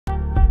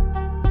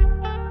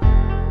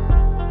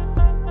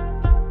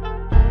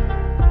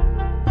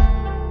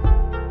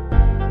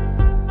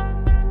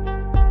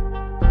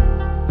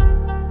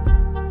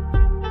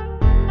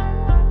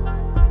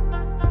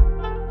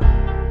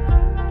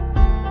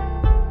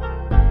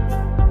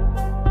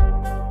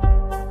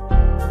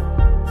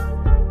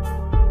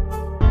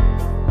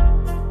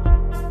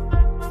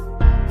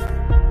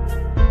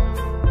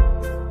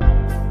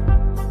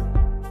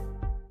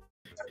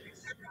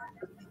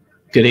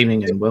Good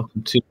evening and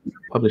welcome to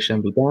Publish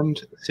and Be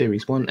Damned,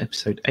 Series 1,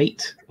 Episode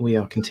 8. We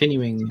are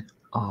continuing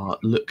our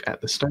look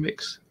at the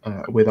Stoics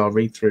with our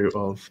read-through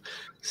of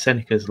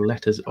Seneca's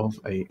Letters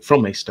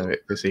from a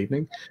Stoic this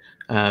evening.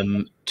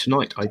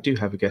 Tonight I do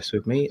have a guest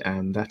with me,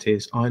 and that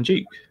is Iron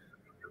Duke.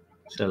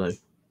 Hello.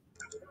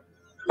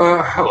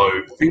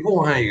 Hello,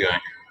 people. How are you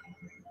going?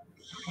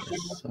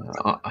 Yes,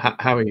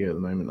 how are you at the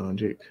moment, Iron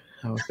Duke?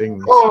 How are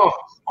things? Oh,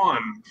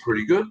 I'm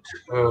pretty good.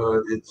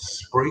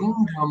 It's spring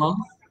down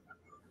under.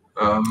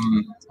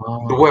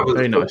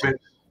 Very nice.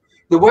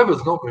 The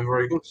weather's not been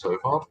very good so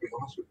far, to be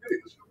honest with you.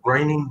 It's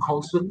raining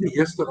constantly.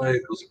 Yesterday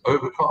it was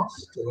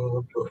overcast,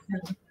 but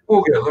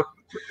we'll get there.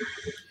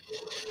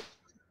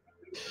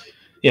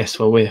 Yes,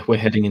 well, we're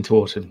heading into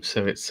autumn,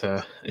 so it's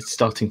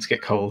starting to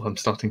get cold. I'm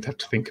starting to have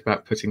to think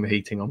about putting the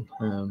heating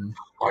on.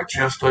 I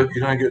just hope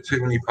you don't get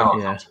too many power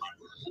cuts.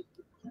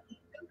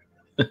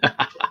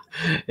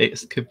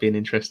 It could be an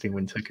interesting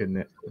winter, couldn't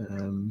it?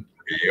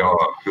 Yeah,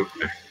 could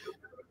be.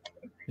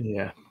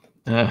 Yeah.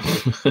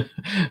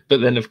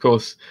 But then, of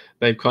course,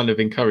 they've kind of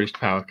encouraged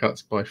power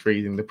cuts by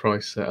freezing the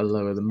price at a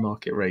lower than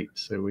market rate,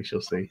 so we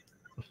shall see.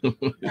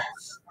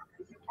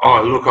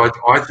 Oh, look,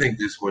 I think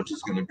this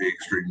winter's going to be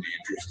extremely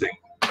interesting,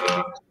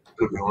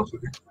 to be honest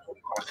with you.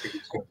 I think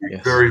it's going to be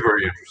very,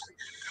 very interesting.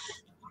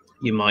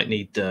 You might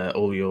need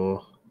all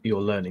your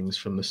learnings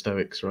from the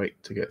Stoics, right,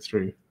 to get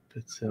through.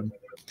 But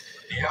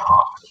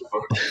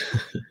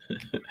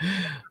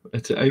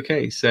But,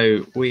 okay,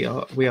 so we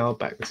are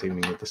back this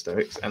evening with the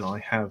Stoics, and I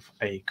have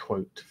a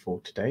quote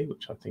for today,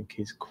 which I think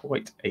is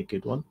quite a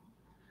good one.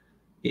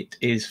 It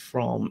is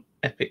from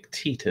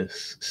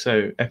Epictetus.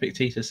 So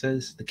Epictetus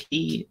says, "The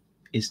key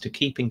is to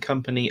keeping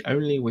company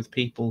only with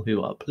people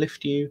who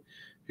uplift you,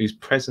 whose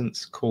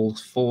presence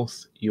calls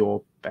forth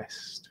your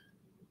best."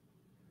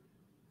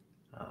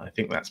 I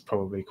think that's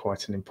probably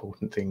quite an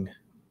important thing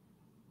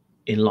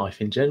in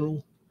life in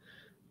general,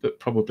 but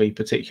probably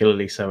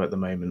particularly so at the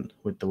moment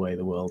with the way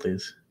the world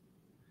is.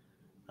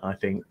 I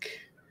think,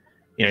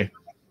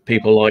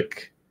 people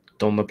like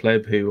Don the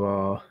Pleb, who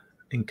are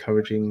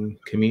encouraging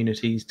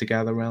communities to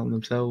gather around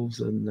themselves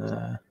and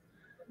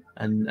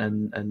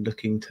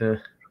looking to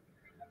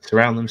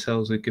surround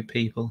themselves with good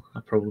people,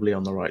 are probably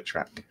on the right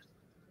track.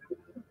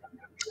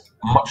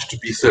 Much to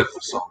be said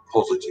for some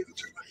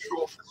positivity, for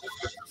sure.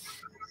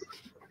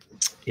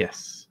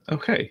 Yes.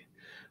 Okay.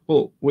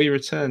 Well, we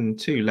return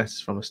to Letters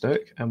from a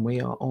Stoic, and we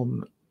are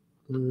on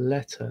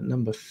letter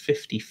number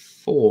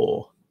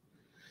 54.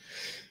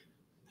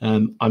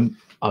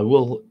 I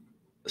will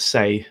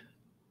say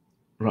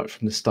right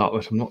from the start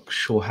that I'm not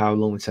sure how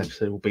long this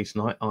episode will be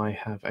tonight. I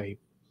have a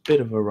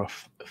bit of a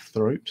rough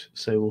throat,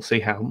 so we'll see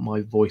how my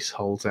voice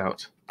holds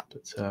out.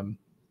 But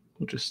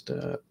we'll just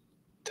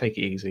take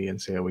it easy and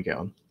see how we get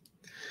on.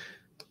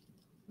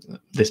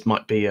 This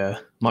might be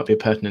a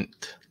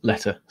pertinent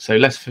letter. So,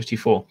 letter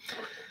 54.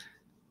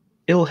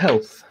 "Ill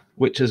health,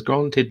 which has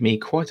granted me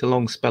quite a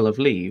long spell of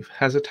leave,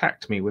 has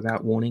attacked me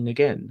without warning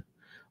again.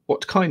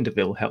 What kind of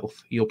ill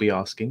health, you'll be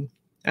asking?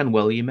 And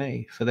well you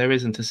may, for there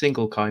isn't a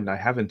single kind I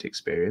haven't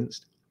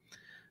experienced.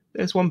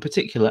 There's one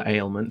particular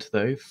ailment,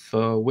 though,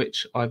 for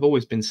which I've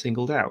always been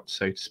singled out,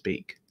 so to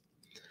speak.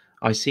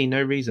 I see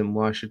no reason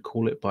why I should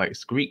call it by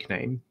its Greek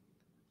name,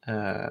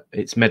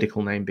 its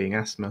medical name being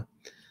asthma.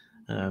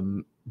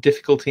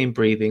 Difficulty in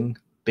breathing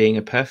being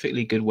a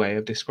perfectly good way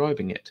of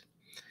describing it.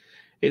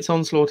 Its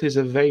onslaught is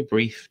of very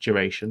brief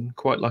duration,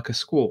 quite like a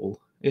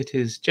squall. It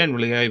is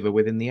generally over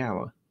within the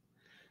hour.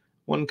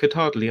 One could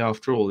hardly,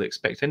 after all,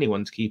 expect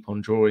anyone to keep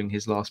on drawing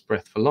his last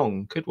breath for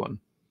long, could one?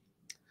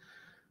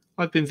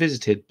 I've been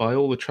visited by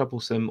all the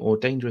troublesome or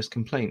dangerous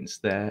complaints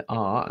there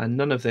are, and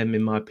none of them,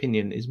 in my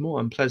opinion, is more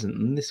unpleasant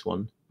than this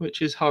one,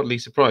 which is hardly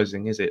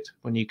surprising, is it,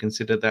 when you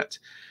consider that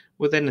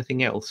with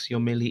anything else you're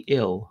merely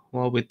ill,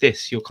 while with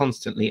this you're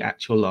constantly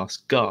at your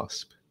last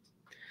gasp.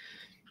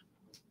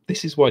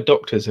 This is why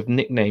doctors have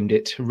nicknamed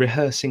it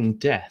rehearsing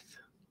death,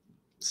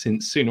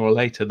 since sooner or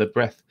later the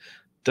breath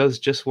does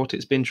just what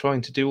it's been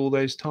trying to do all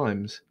those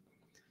times.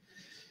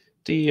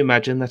 Do you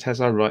imagine that as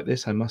I write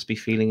this I must be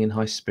feeling in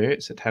high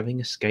spirits at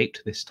having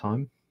escaped this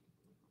time?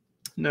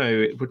 No,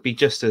 it would be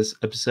just as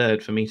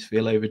absurd for me to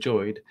feel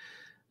overjoyed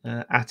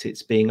at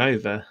its being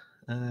over,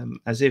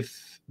 as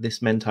if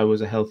this meant I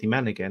was a healthy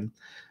man again,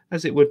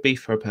 as it would be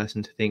for a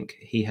person to think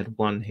he had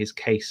won his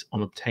case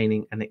on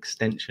obtaining an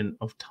extension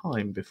of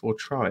time before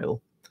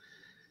trial.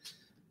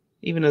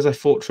 Even as I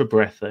fought for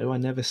breath, though, I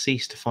never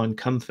ceased to find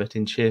comfort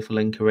in cheerful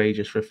and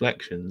courageous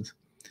reflections.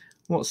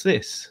 What's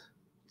this?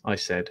 I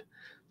said.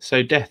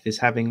 So death is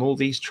having all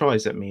these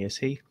tries at me, is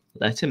he?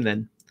 Let him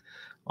then.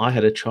 I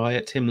had a try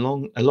at him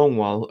a long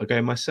while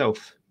ago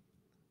myself.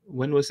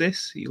 When was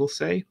this, you'll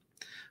say?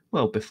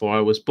 Well, before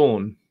I was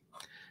born.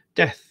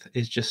 Death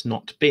is just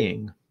not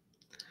being.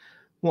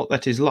 What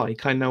that is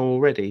like, I know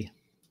already.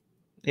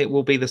 It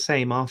will be the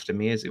same after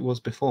me as it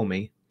was before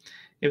me.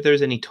 If there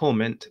is any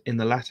torment in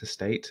the latter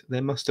state,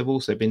 there must have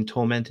also been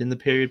torment in the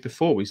period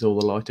before we saw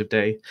the light of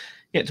day,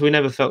 yet we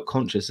never felt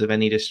conscious of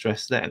any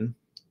distress then.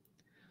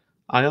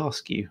 I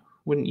ask you,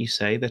 Wouldn't you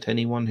say that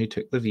anyone who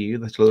took the view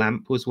that a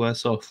lamp was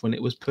worse off when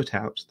it was put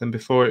out than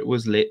before it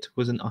was lit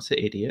was an utter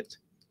idiot?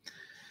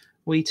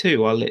 We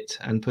too are lit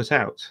and put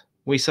out.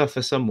 We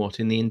suffer somewhat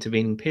in the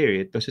intervening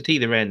period, but at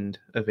either end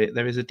of it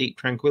there is a deep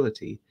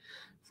tranquillity.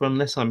 For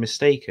unless I'm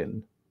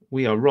mistaken,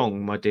 we are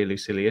wrong, my dear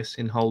Lucilius,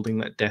 in holding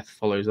that death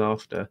follows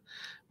after,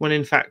 when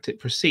in fact it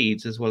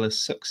precedes as well as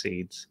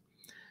succeeds.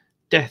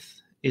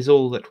 Death is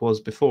all that was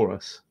before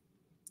us.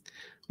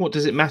 What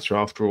does it matter,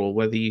 after all,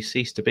 whether you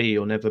cease to be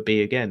or never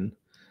be again,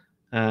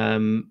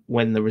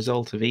 when the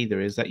result of either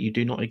is that you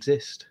do not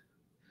exist?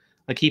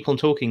 I keep on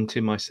talking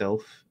to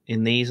myself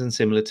in these and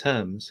similar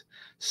terms,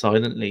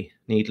 silently,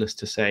 needless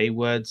to say,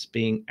 words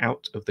being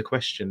out of the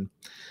question.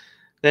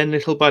 Then,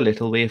 little by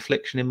little, the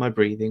affliction in my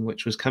breathing,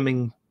 which was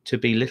coming to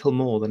be little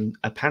more than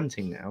a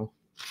panting now,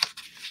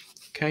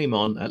 came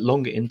on at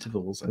longer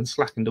intervals and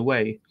slackened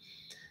away.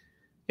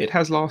 It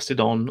has lasted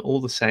on all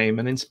the same,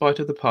 and in spite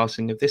of the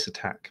passing of this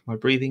attack, my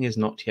breathing is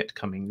not yet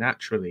coming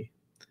naturally.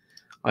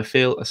 I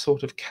feel a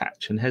sort of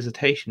catch and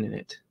hesitation in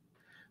it.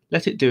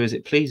 Let it do as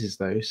it pleases,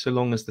 though, so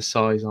long as the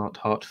sighs aren't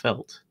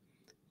heartfelt.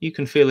 You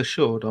can feel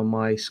assured on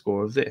my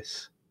score of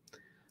this.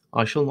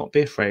 I shall not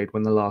be afraid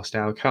when the last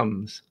hour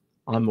comes.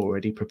 I'm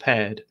already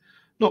prepared,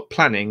 not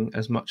planning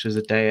as much as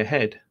a day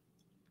ahead.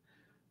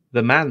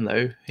 The man,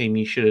 though, whom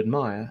you should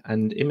admire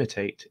and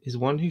imitate, is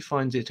one who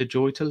finds it a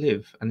joy to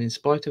live, and in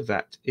spite of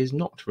that is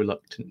not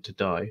reluctant to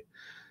die.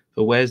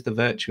 For where's the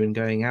virtue in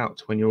going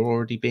out when you're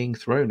already being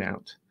thrown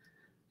out?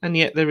 And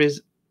yet there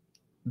is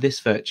this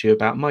virtue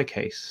about my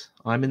case.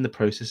 I'm in the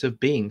process of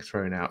being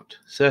thrown out,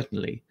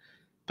 certainly,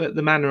 but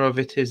the manner of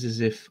it is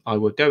as if I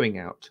were going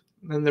out,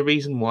 and the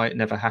reason why it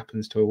never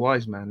happens to a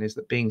wise man is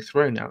that being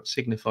thrown out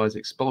signifies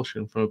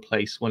expulsion from a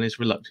place one is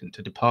reluctant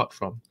to depart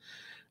from,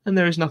 and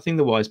there is nothing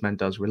the wise man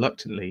does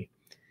reluctantly.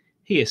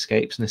 He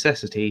escapes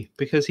necessity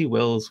because he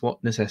wills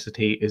what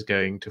necessity is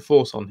going to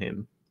force on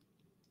him.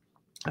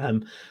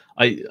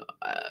 I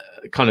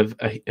kind of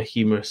a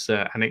humorous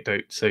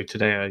anecdote. So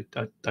today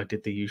I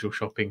did the usual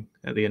shopping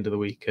at the end of the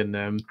week,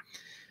 and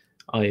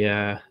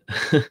I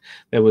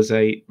there was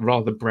a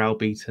rather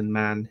browbeaten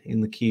man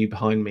in the queue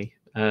behind me,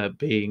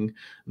 being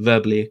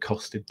verbally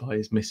accosted by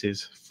his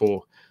missus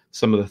for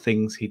some of the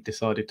things he'd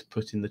decided to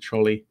put in the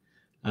trolley.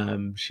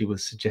 She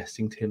was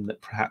suggesting to him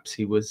that perhaps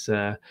he was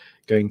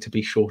going to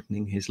be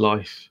shortening his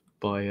life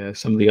by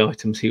some of the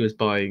items he was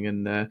buying,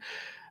 and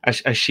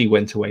as she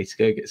went away to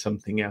go get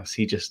something else,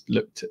 he just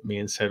looked at me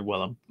and said,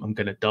 "Well, I'm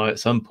going to die at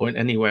some point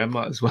anyway. I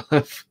might as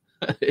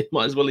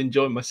well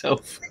enjoy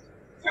myself."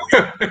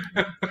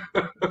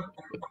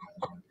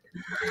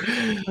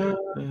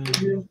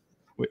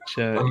 Which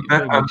a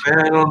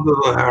man under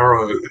the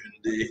harrow,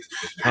 indeed.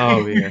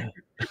 Oh yeah.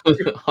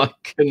 I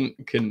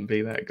couldn't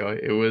be that guy.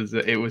 It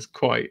was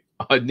quite.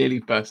 I nearly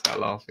burst out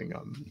laughing.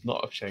 I'm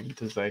not ashamed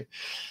to say.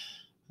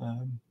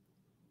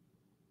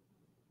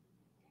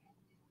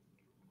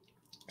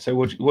 So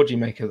what do you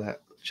make of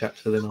that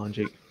chapter then,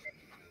 Anji?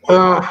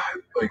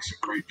 It makes a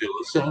great deal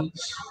of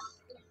sense.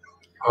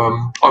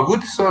 I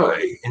would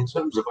say, in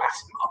terms of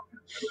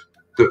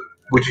asthma,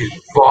 which is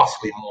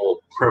vastly more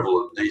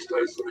prevalent these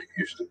days than it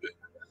used to be.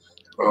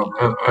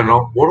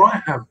 What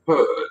I have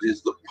heard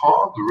is that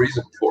part of the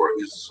reason for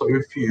it is so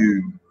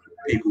few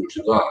people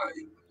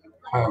today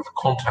have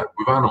contact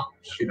with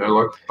animals. You know,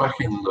 like back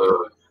in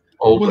the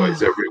old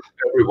days,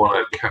 everyone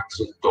had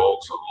cats and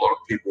dogs, and a lot of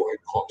people had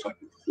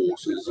contact with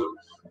horses, and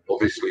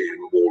obviously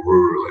in more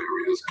rural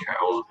areas,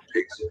 cows and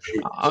pigs and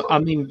sheep. I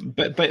mean,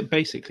 but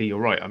basically, you're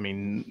right. I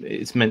mean,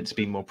 it's meant to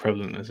be more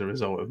prevalent as a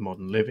result of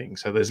modern living.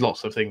 So there's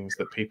lots of things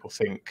that people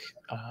think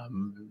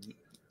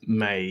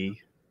may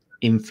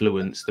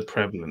influence the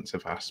prevalence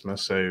of asthma.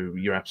 So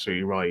you're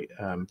absolutely right.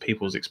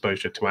 People's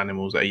exposure to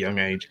animals at a young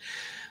age.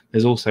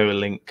 There's also a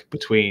link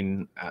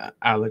between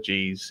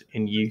allergies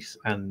in youth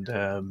and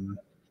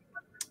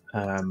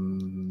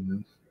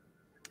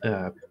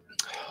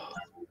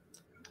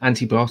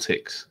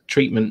antibiotics,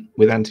 treatment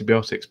with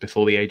antibiotics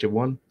before the age of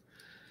 1.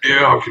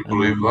 Yeah, I can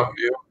believe that.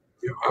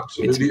 Yeah,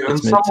 absolutely.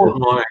 It's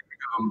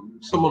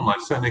someone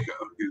like Seneca,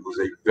 who was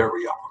a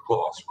very upper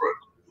class Roman,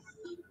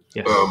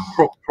 yes.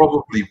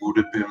 Probably would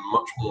have been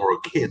much more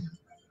akin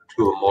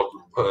to a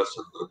modern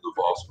person than the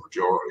vast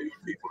majority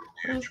of people in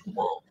the ancient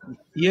world.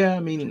 Yeah, I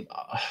mean,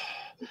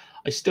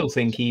 I still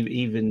think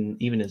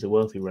even as a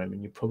wealthy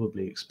Roman, you're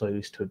probably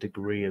exposed to a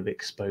degree of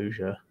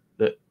exposure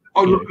that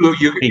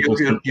people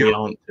simply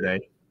aren't today.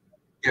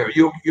 Yeah,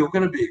 you're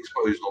going to be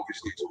exposed,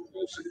 obviously, to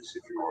horses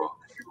if you're an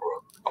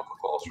upper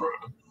class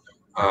Roman.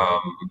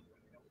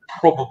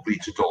 Probably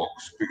to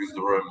dogs, because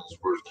the Romans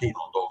were as keen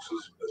on dogs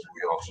as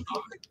we are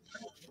today.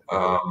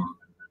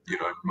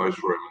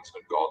 Most Romans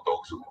had guard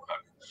dogs and what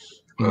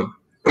have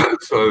you.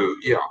 So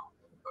yeah,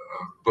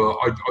 but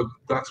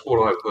that's what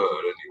I've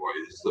heard anyway.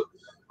 Is that,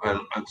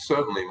 and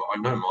certainly I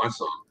know my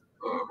son.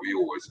 We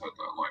always had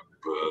that, like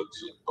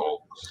birds and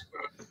dogs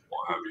and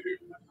what have you.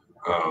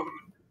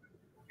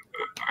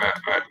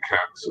 And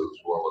cats as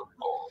well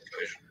on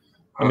occasion.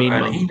 I mean,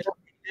 and he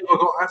never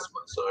got asthma,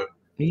 so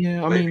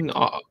Yeah, I Maybe. mean,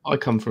 I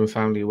come from a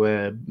family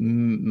where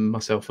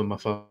myself and my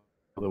father,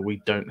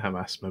 we don't have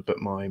asthma, but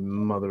my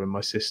mother and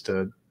my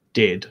sister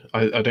did.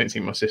 I don't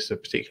think my sister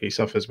particularly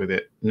suffers with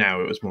it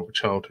now. It was more of a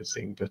childhood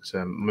thing, but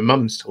my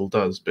mum still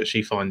does. But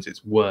she finds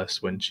it's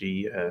worse when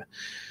she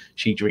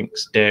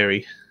drinks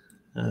dairy.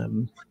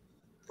 Um,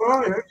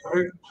 Oh, yeah,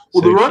 okay.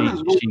 Well, the so Romans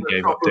she wouldn't she have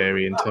gave up suffered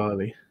dairy from that.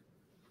 entirely.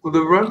 Well,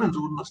 the Romans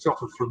wouldn't have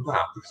suffered from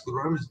that because the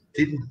Romans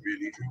didn't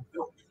really drink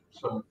milk.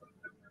 So,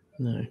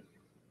 No,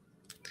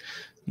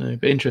 no,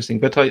 but interesting.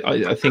 But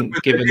I think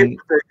but they given did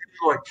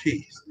like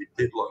cheese. They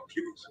did like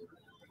cheese.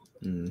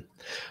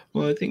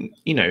 well, I think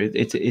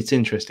it's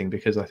interesting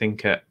because I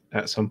think at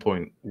some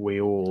point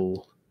we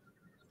all,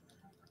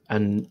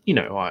 and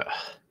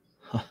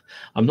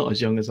I'm not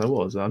as young as I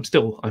was. I'm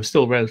still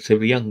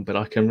relatively young, but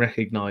I can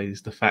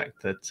recognise the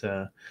fact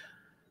that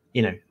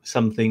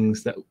some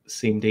things that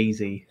seemed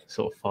easy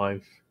sort of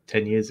 5-10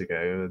 years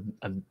ago,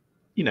 and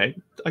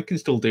I can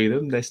still do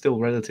them. They're still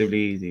relatively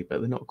easy, but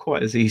they're not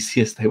quite as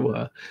easy as they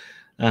were.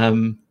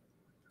 Um,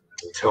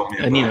 Tell me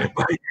and about it,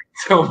 mate.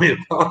 Tell me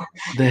about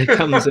it. there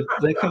comes a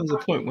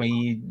point where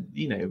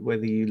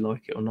whether you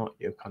like it or not,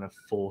 you're kind of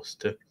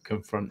forced to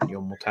confront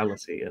your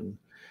mortality. And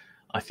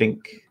I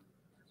think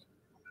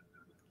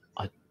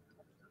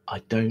I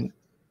don't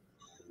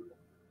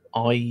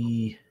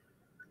I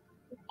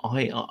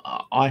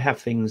I have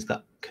things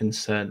that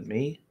concern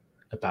me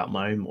about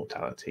my own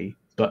mortality,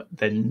 but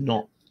they're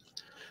not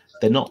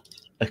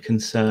a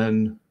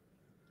concern.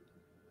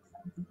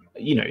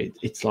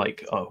 It's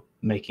like, oh,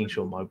 making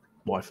sure my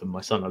wife and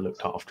my son are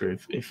looked after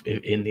if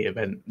in the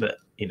event that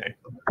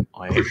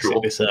I For exit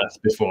sure. this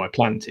earth before I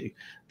plan to.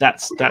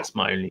 That's For sure. that's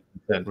my only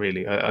concern,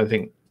 really. I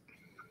think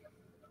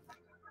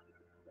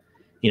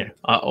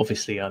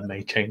obviously I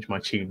may change my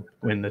tune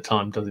when the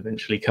time does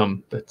eventually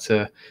come, but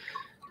for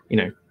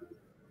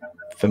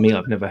me,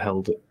 I've never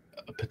held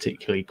a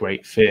particularly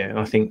great fear. And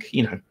I think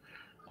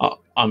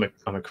I'm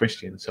a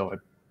Christian, so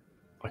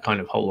I kind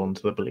of hold on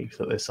to the belief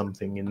that there's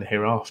something in the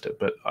hereafter.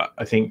 But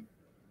I think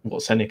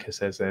what Seneca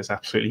says there is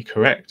absolutely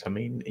correct. I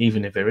mean,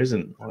 even if there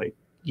isn't, like,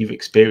 you've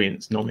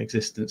experienced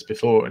non-existence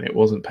before and it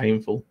wasn't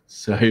painful.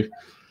 So,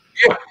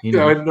 Yeah,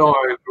 yeah, no,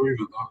 I agree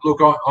with that. Look,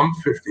 I'm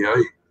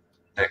 58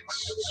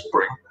 next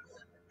spring,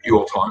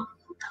 your time,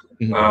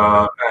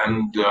 mhm.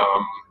 and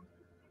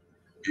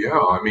yeah,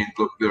 I mean,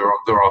 look, there are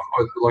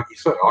like you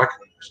say, I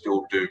can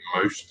still do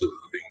most of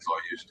the things I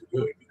used to do,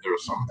 but there are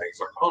some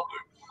things I can't do.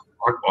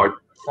 I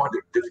find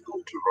it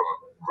difficult to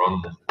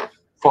run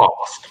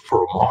fast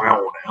for a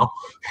mile now.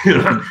 You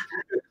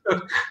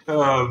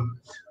know,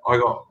 I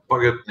got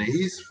buggered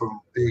knees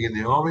from being in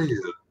the army.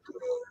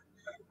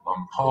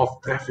 I'm half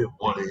deaf in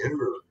one ear,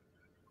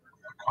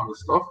 that kind of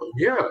stuff. And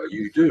yeah,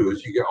 you do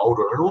as you get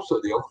older. And also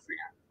the other thing,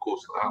 of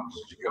course, that happens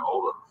as you get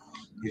older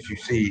is you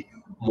see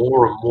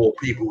more and more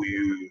people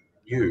you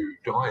knew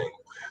dying.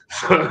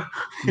 So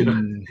you know,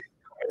 Mm.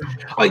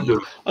 kind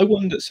of I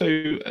wonder. So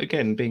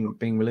again,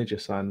 being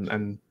religious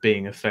and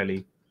being a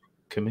fairly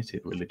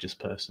committed religious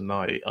person,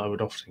 I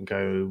would often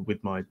go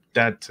with my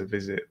dad to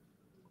visit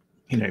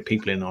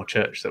people in our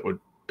church that would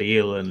be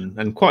ill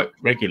and quite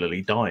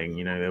regularly dying.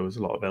 There was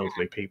a lot of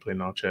elderly people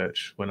in our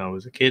church when I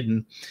was a kid,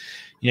 and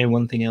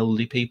one thing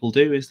elderly people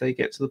do is they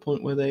get to the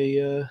point where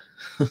they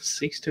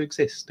cease to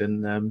exist.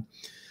 And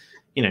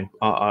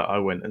I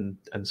went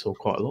and saw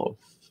quite a lot of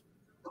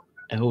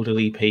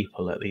elderly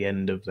people at the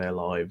end of their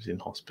lives in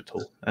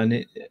hospital,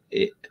 and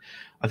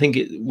I think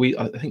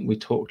we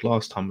talked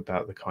last time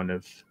about the kind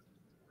of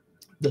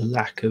the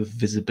lack of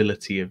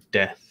visibility of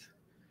death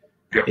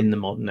yeah. in the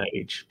modern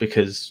age,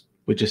 because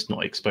we're just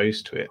not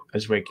exposed to it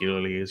as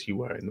regularly as you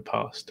were in the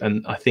past.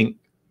 And I think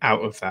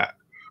out of that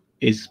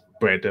is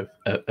bred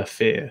a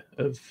fear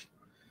of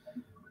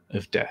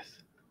death.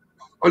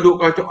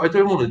 Look, I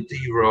don't want to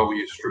derail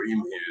your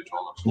stream here, John,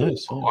 at No, all.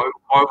 it's But fine.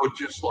 I would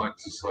just like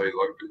to say,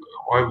 like,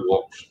 I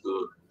watched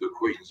the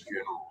Queen's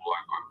funeral,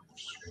 like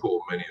I'm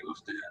sure many of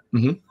us did,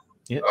 Mm-hmm.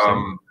 Yeah,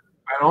 same.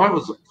 and I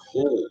was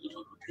appalled at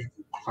the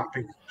people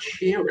clapping and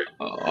cheering.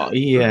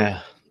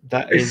 Yeah,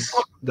 that It's is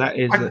like, that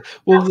is I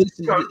well,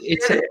 just don't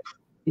it's get it.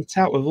 it's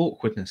out of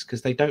awkwardness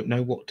because they don't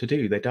know what to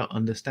do. They don't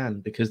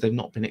understand because they've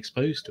not been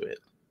exposed to it.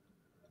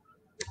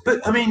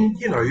 But I mean,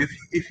 you know,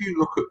 if you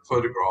look at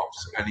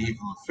photographs and even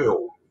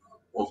film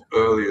of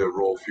earlier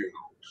royal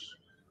funerals,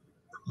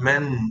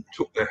 men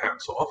took their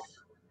hats off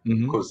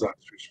Mm-hmm. because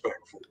that's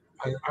respectful,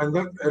 and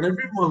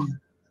everyone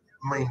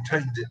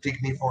maintained a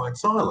dignified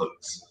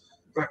silence.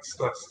 That's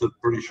the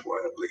British way,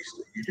 at least,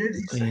 that you do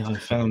these Yeah, things. I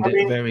found I it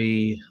mean,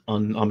 very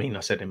I mean, I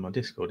said in my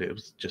Discord it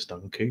was just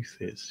uncouth.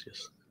 It's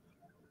just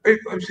I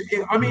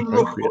mean,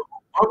 look, inappropriate.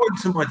 I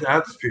went to my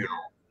dad's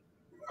funeral,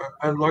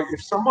 and like,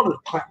 if someone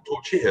had clapped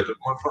or cheered at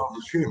my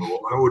father's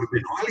funeral, I would have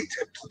been highly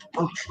tempted to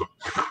punch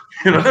them.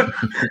 You know,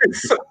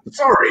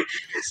 sorry,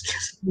 it's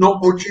just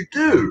not what you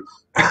do.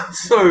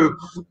 So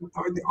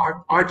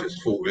I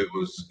just thought it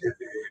was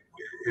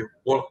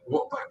what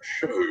that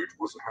showed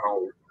was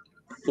how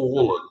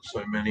fallen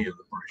so many of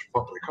the British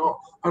public are.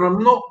 And I'm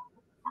not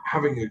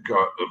having a go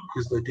at them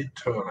because they did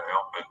turn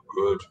out and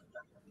good.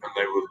 and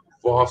they were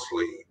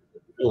vastly,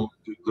 or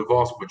the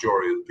vast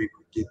majority of the people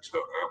who did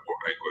turn out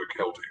were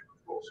Anglo-Celtic, of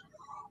course.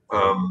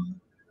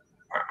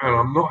 And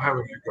I'm not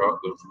having a go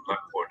at them from that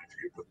point of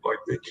view, but like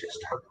they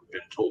just haven't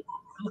been taught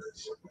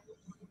manners.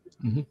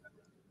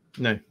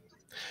 No.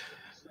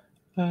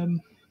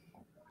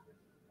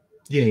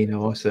 Yeah,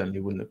 I certainly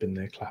wouldn't have been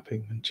there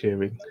clapping and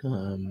cheering.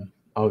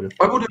 I would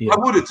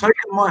have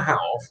taken my hat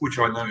off, which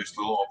I noticed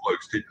a lot of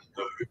blokes didn't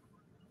do,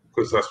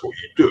 because that's what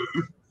you do.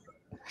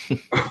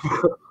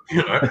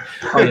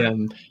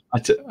 I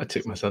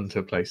took my son to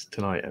a place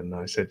tonight, and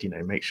I said,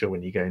 make sure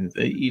when you go in,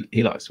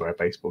 he likes to wear a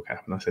baseball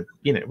cap, and I said,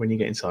 when you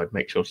get inside,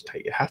 make sure to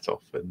take your hat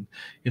off. And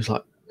he was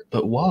like,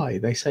 but why?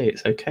 They say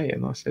it's okay.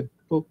 And I said,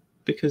 well,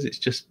 because it's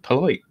just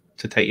polite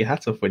to take your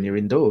hat off when you're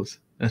indoors.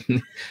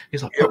 And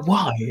he's like, but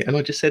why? And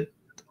I just said,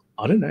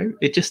 I don't know.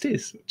 It just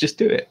is. Just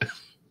do it.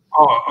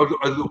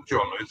 Look,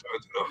 John, it's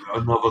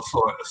another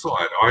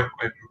aside. I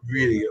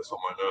really gets on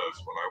my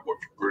nerves when I watch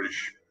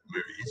British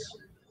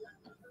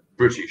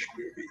movies,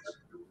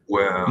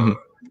 where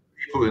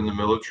people in the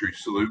military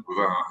salute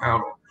without a hat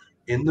on.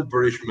 In the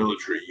British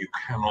military, you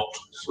cannot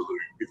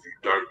salute if you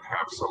don't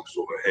have some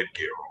sort of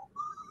headgear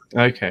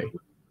on. Okay.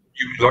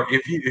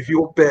 If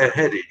you're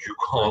bareheaded, you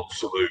can't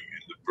salute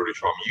in the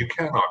British Army. You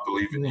can, I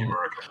believe, in the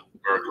American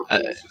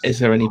forces. Is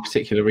there any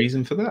particular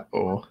reason for that,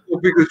 or? Well,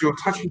 because you're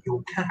touching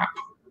your cap.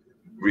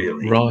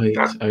 Really, right?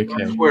 That's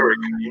where it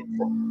came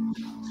from.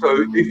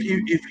 So if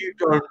you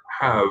don't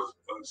have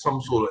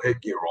some sort of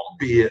headgear on,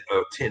 be it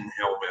a tin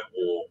helmet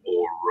or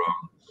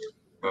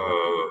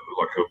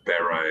like a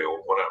beret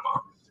or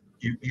whatever,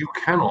 you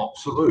cannot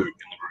salute in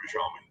the British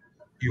Army.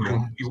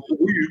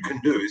 All you can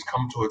do is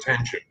come to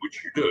attention,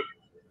 which you do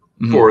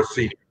for a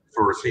senior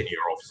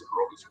officer,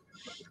 obviously.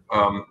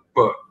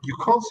 But you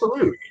can't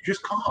salute. You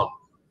just can't.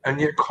 And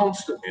yet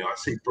constantly I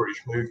see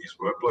British movies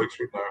where blokes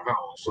with no hat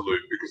on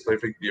salute because they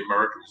think the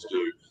Americans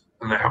do,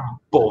 and they haven't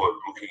bothered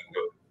looking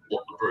at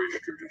what the British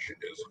tradition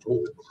is at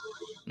all.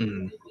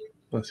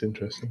 That's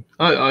interesting.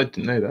 I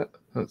didn't know that.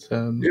 That's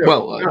no.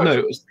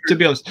 To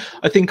be honest,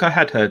 I think I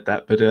had heard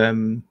that, but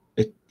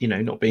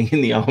not being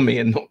in the army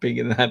and not being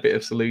in the habit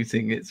of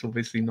saluting, it's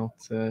obviously not.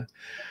 You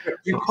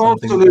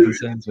can't salute. That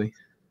concerns me.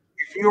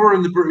 If you're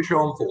in the British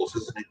Armed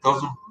Forces, and it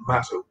doesn't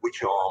matter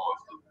which arm of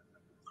the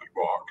it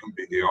can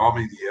be the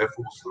Army, the Air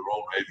Force, the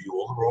Royal Navy,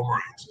 or the Royal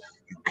Marines,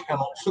 you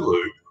cannot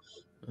salute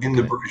in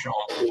the British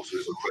Armed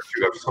Forces unless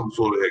you have some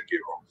sort of headgear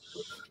on.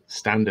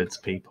 Standards,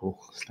 people.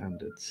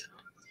 Standards.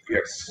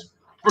 Yes.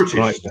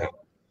 British standards.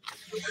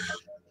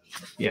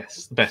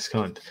 Yes, the best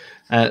kind.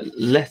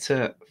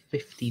 Letter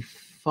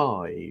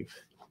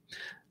 55.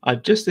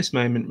 I've just this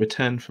moment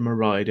returned from a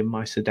ride in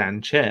my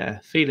sedan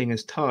chair, feeling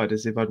as tired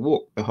as if I'd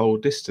walked the whole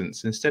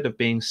distance instead of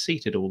being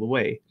seated all the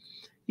way.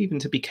 Even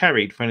to be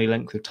carried for any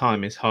length of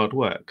time is hard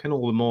work, and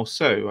all the more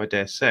so, I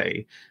dare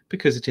say,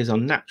 because it is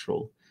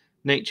unnatural,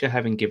 nature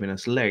having given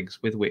us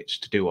legs with which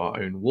to do our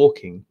own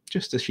walking,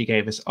 just as she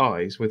gave us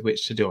eyes with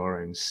which to do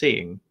our own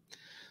seeing.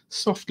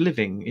 Soft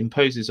living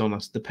imposes on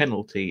us the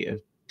penalty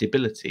of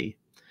debility.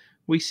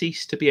 We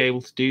cease to be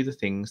able to do the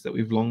things that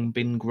we've long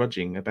been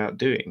grudging about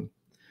doing.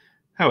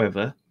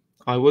 However,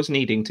 I was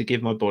needing to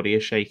give my body a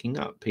shaking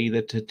up,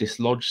 either to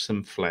dislodge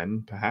some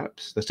phlegm,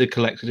 perhaps, that had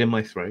collected in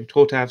my throat,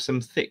 or to have some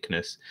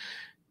thickness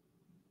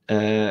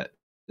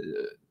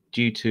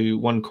due to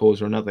one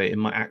cause or another in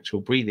my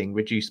actual breathing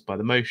reduced by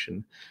the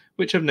motion,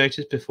 which I've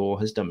noticed before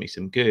has done me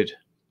some good.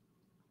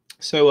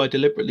 So I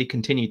deliberately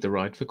continued the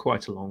ride for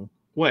quite a long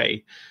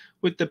way,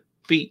 with the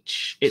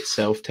beach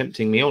itself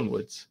tempting me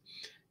onwards.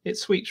 It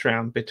sweeps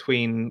round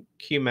between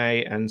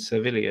Cumae and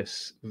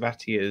Servilius,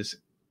 Vatia's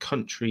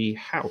country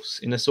house,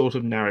 in a sort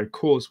of narrow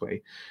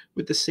causeway,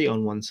 with the sea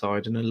on one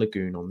side and a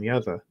lagoon on the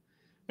other.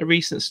 A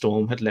recent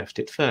storm had left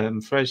it firm,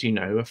 for as you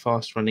know, a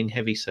fast-running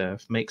heavy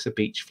surf makes a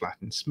beach flat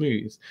and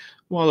smooth,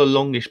 while a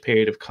longish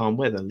period of calm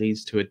weather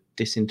leads to a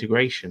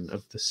disintegration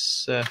of the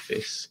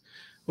surface,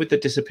 with the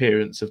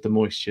disappearance of the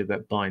moisture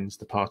that binds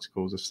the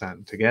particles of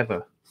sand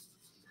together.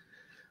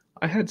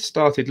 I had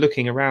started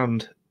looking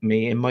around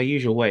me in my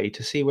usual way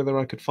to see whether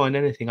I could find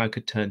anything I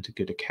could turn to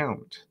good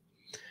account,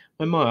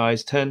 when my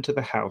eyes turned to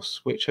the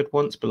house which had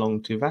once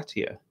belonged to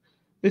Vatia.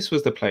 This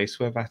was the place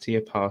where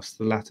Vatia passed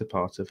the latter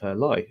part of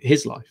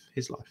his life.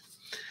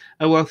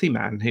 A wealthy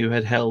man who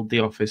had held the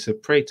office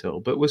of praetor,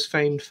 but was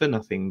famed for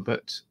nothing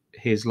but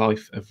his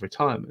life of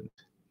retirement,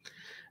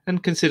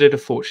 and considered a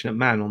fortunate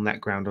man on that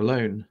ground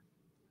alone.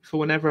 For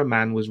whenever a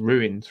man was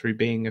ruined through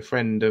being a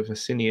friend of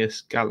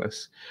Asinius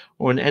Gallus,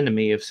 or an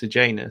enemy of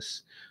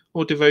Sejanus,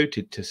 or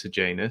devoted to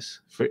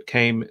Sejanus, for it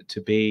came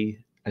to be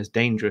as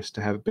dangerous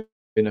to have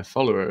been a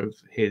follower of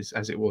his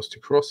as it was to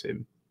cross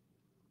him,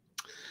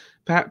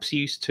 perhaps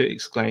used to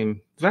exclaim,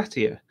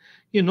 "Vatia,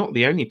 you're not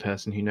the only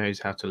person who knows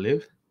how to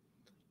live."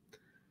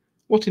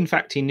 What in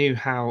fact he knew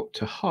was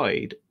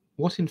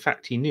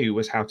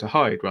how to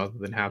hide rather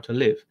than how to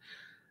live.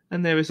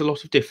 And there is a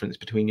lot of difference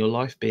between your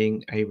life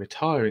being a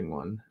retiring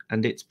one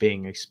and its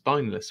being a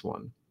spineless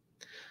one.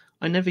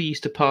 I never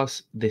used to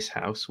pass this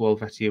house while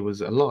Vatia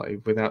was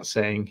alive without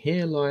saying,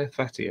 "Here lieth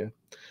Vatia,"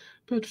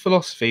 But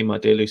philosophy, my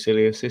dear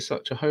Lucilius, is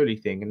such a holy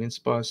thing and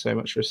inspires so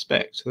much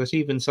respect that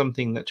even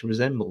something that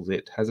resembles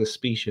it has a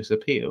specious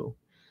appeal.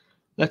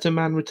 Let a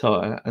man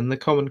retire, and the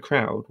common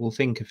crowd will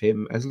think of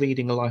him as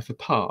leading a life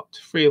apart,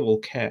 free of all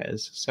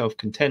cares,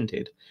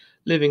 self-contented,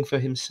 living for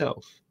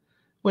himself,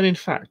 when in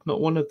fact not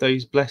one of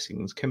those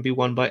blessings can be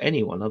won by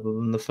anyone other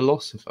than the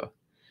philosopher.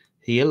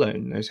 He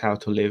alone knows how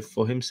to live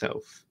for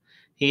himself.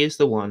 He is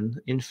the one,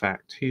 in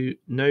fact, who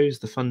knows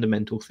the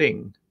fundamental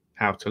thing,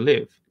 how to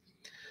live.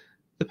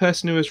 The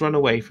person who has run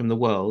away from the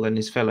world and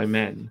his fellow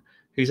men,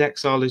 whose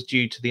exile is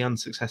due to the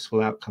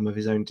unsuccessful outcome of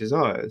his own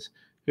desires,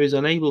 who is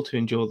unable to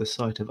endure the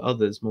sight of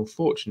others more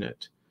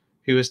fortunate,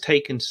 who has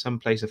taken to some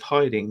place of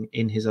hiding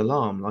in his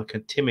alarm like a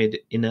timid,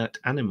 inert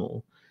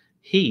animal,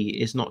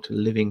 he is not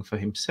living for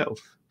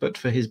himself, but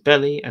for his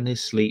belly and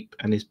his sleep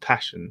and his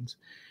passions,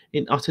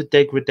 in utter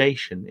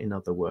degradation, in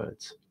other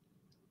words.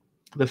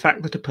 The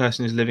fact that a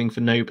person is living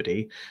for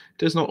nobody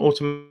does not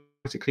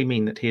automatically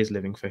mean that he is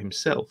living for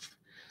himself.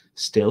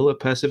 Still, a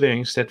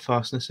persevering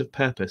steadfastness of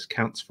purpose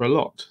counts for a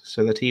lot,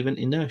 so that even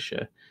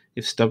inertia,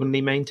 if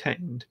stubbornly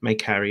maintained, may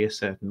carry a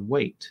certain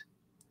weight.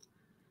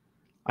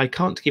 I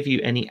can't give you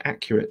any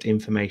accurate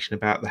information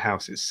about the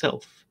house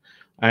itself.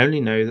 I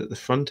only know that the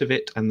front of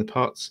it and the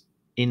parts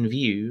in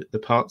view, the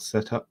parts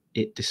that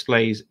it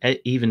displays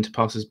even to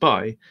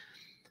passers-by,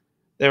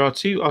 there are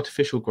 2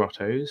 artificial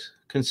grottos,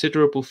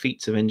 considerable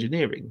feats of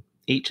engineering,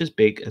 each as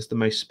big as the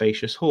most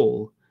spacious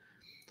hall,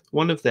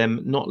 one of them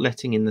not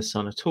letting in the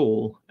sun at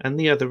all, and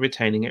the other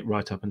retaining it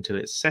right up until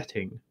its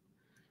setting.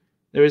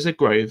 There is a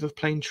grove of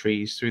plane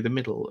trees through the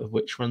middle of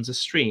which runs a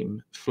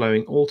stream,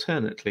 flowing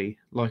alternately,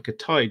 like a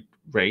tide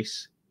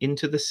race,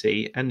 into the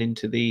sea and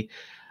into the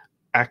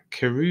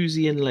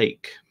Enchiridion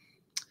lake.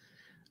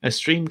 A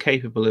stream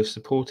capable of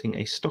supporting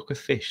a stock of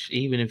fish,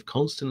 even if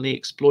constantly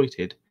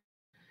exploited.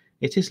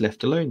 It is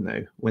left alone,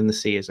 though, when the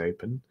sea is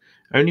open.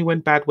 Only when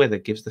bad weather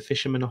gives the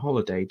fishermen a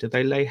holiday do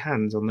they lay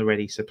hands on the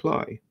ready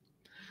supply.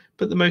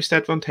 But the most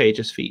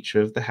advantageous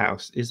feature of the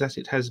house is that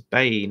it has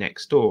bay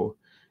next door.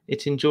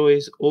 It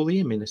enjoys all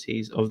the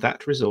amenities of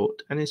that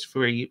resort and is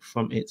free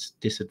from its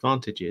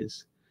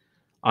disadvantages.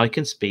 I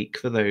can speak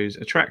for those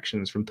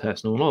attractions from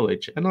personal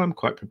knowledge, and I'm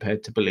quite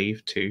prepared to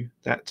believe, too,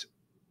 that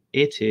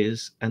it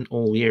is an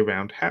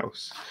all-year-round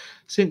house,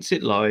 since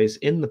it lies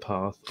in the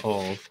path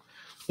of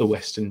the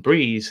western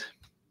breeze,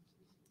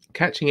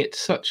 catching it to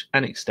such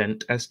an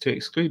extent as to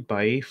exclude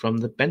Baiae from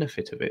the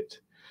benefit of it.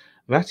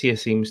 Vatia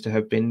seems to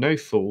have been no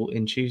fool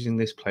in choosing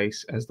this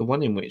place as the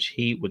one in which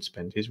he would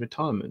spend his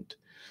retirement,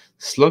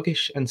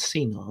 sluggish and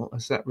senile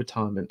as that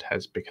retirement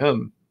has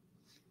become.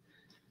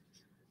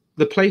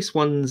 The place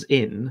one's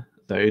in,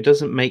 though,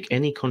 doesn't make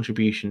any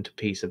contribution to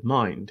peace of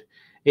mind.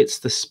 It's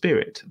the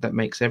spirit that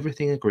makes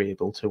everything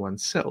agreeable to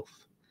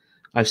oneself.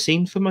 I've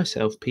seen for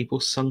myself people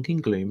sunk in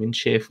gloom in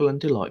cheerful and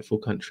delightful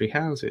country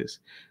houses,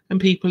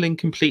 and people in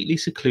completely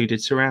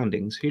secluded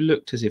surroundings who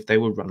looked as if they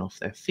would run off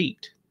their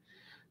feet.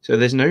 So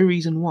there's no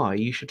reason why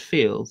you should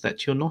feel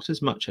that you're not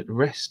as much at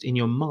rest in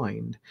your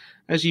mind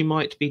as you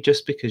might be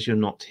just because you're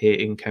not here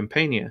in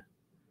Campania.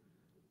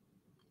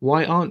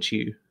 Why aren't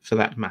you, for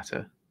that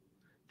matter?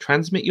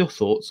 Transmit your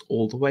thoughts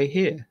all the way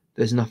here.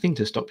 There's nothing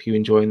to stop you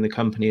enjoying the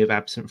company of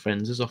absent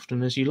friends as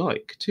often as you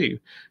like, too,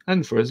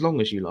 and for as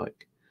long as you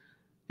like.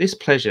 This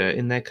pleasure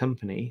in their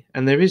company,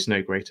 and there is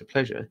no greater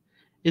pleasure,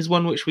 is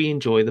one which we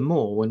enjoy the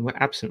more when we're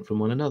absent from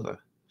one another,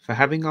 for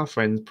having our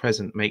friends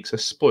present makes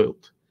us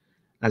spoilt.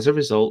 As a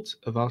result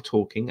of our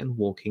talking and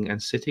walking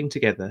and sitting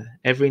together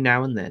every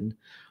now and then,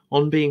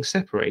 on being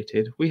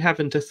separated, we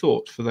haven't a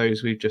thought for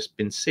those we've just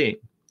been seeing.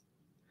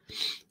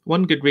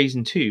 One good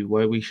reason, too,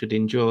 why we should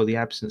endure the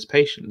absence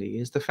patiently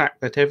is the fact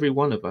that every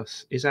one of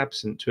us is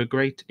absent to a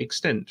great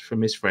extent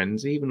from his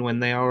friends even when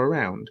they are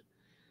around.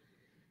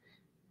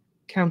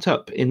 Count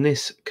up in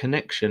this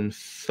connection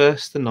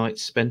first the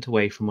nights spent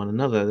away from one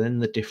another, then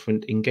the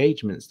different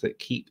engagements that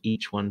keep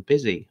each one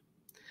busy.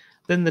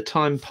 Then the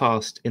time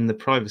passed in the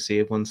privacy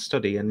of one's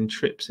study and in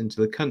trips into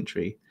the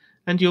country,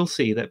 and you'll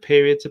see that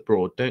periods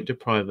abroad don't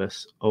deprive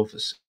us of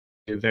so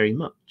very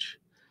much.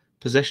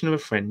 Possession of a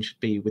friend should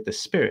be with the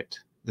spirit.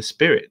 The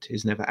spirit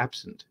is never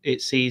absent.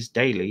 It sees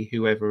daily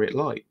whoever it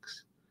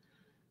likes.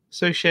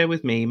 So share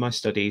with me my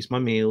studies, my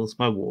meals,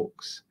 my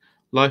walks.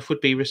 Life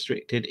would be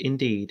restricted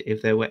indeed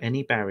if there were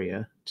any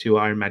barrier to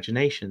our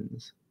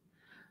imaginations.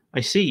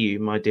 I see you,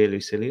 my dear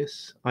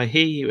Lucilius. I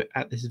hear you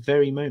at this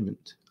very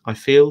moment. I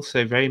feel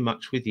so very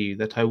much with you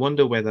that I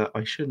wonder whether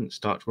I shouldn't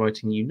start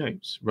writing you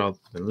notes rather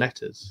than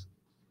letters.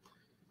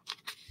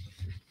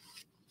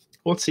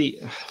 What's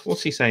he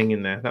saying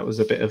in there? That was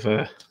a bit of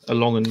a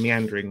long and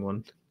meandering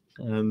one.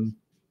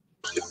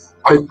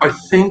 I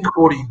think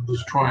what he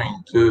was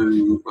trying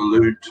to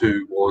allude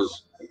to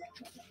was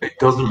it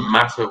doesn't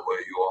matter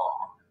where you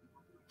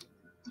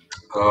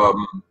are.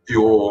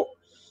 Your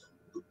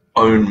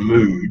own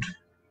mood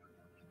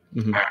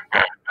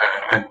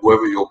and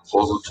whether you're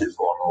positive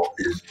or not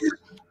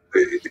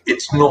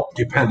it's not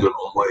dependent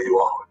on where you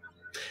are.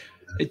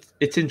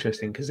 It's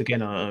interesting because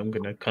again I'm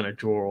going to kind of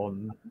draw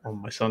on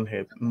my son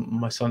here.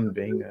 My son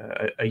being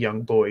a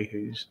young boy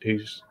who's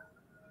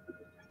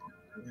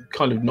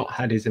kind of not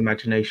had his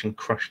imagination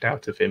crushed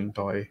out of him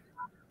by,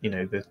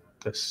 the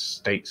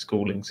state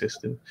schooling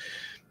system.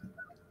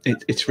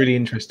 It's really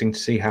interesting to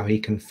see how he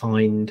can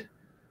find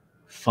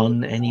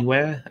fun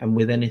anywhere and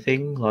with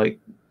anything, like,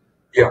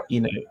 Yeah.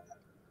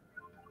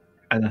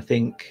 And I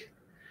think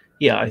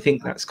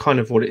that's kind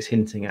of what it's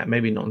hinting at.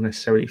 Maybe not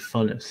necessarily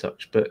fun as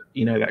such, but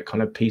that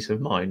kind of peace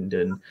of mind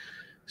and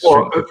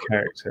strength of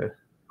character.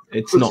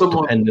 It's not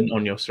dependent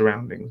on your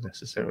surroundings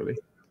necessarily.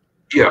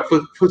 Yeah,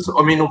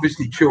 I mean,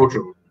 obviously,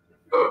 children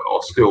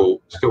are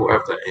still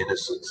have that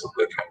innocence that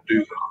they can do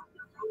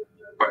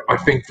that. I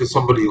think for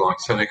somebody like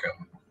Seneca,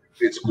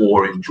 it's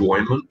more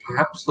enjoyment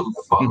perhaps than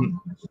fun,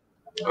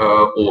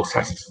 or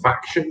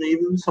satisfaction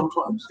even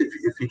sometimes if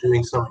you're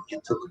doing something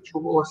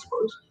intellectual, I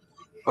suppose.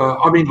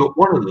 I mean, look,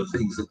 one of the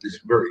things that this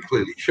very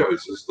clearly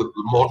shows is that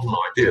the modern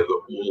idea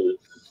that all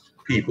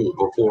people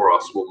before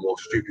us were more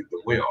stupid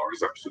than we are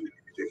is absolutely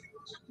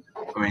ridiculous.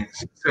 I mean,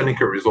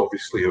 Seneca is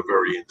obviously a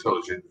very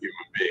intelligent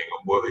human being,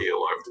 and were he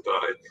alive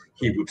today,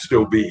 he would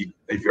still be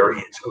a very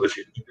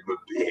intelligent human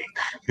being,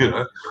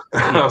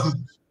 Yes.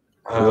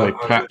 Although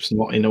perhaps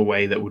not in a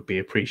way that would be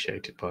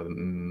appreciated by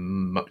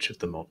much of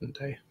the modern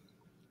day.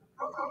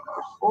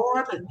 Well,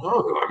 I don't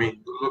know. I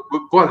mean,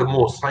 by the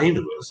more sane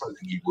of us, I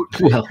think he would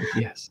be. Well,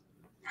 yes.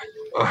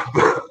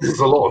 But there's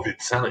a lot of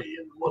insanity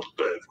in the modern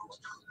day, of course.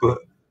 But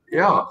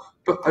yeah,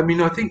 I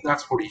mean, I think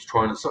that's what he's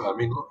trying to say. I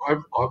mean, look,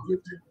 I've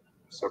lived in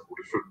several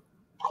different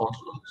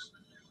continents,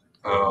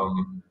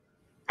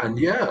 and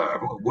yeah,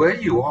 where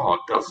you are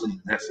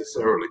doesn't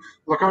necessarily.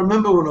 Like I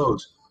remember when I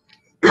was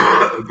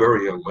a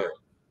very young man,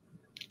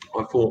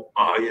 I thought,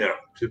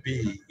 to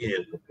be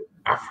in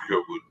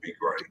Africa would be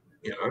great,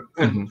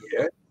 and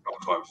yeah,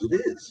 sometimes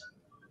it is.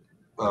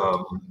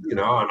 And when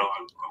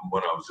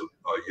I was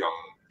a young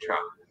chap,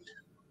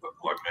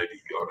 like maybe,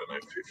 I don't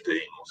know, 15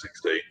 or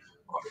 16,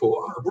 I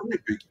thought, wouldn't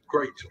it be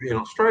great to be in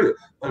Australia?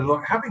 And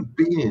like having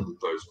been in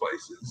those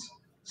places,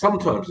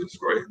 sometimes it's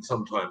great, and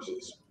sometimes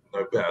it's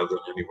no better than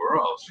anywhere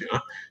else.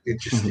 It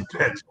just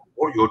depends on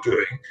what you're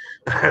doing,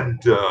 and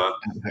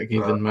at that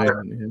given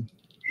moment.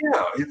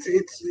 Yeah,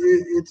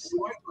 it's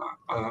like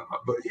that.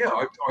 But yeah,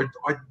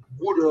 I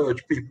would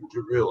urge people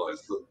to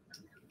realise that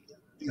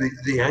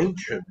the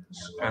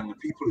ancients and the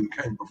people who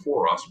came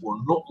before us were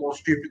not more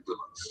stupid than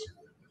us.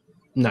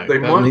 No,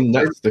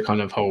 that's the kind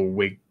of whole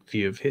Whig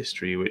view of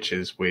history, which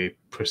is we're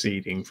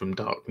proceeding from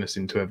darkness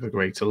into ever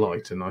greater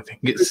light, and I think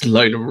it's a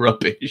load of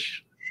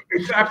rubbish.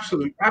 It's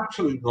absolute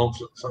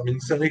nonsense. I mean,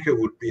 Seneca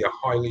would be a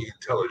highly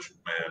intelligent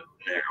man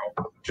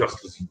now,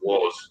 just as he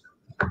was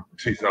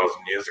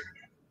 2,000 years ago.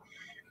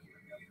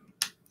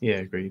 Yeah,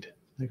 agreed.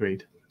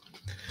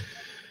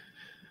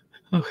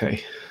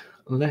 Okay,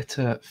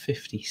 letter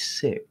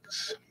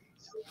 56.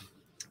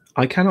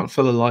 I cannot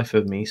for the life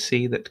of me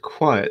see that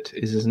quiet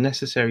is as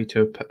necessary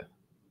to a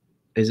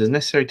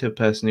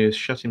person who has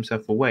shut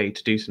himself away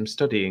to do some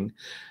studying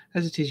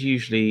as it is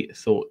usually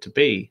thought to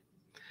be.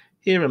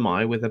 Here am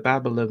I with a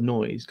babble of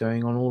noise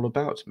going on all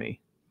about me.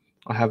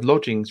 I have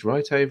lodgings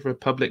right over a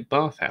public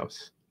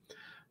bathhouse.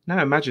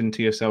 Now imagine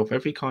to yourself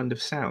every kind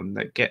of sound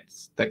that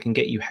can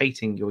get you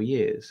hating your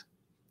years.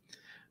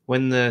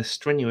 When the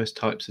strenuous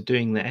types are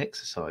doing their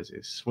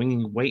exercises,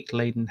 swinging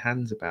weight-laden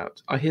hands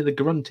about, I hear the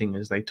grunting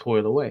as they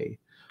toil away,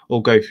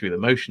 or go through the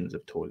motions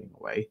of toiling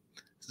away.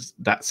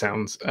 That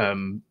sounds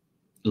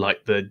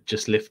like the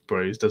Just Lift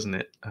Bros, doesn't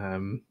it?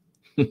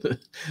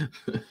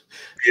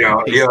 Yeah,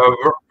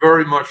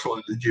 very much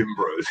like the gym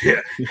bros.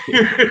 Yeah,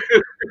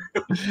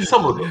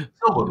 some of them.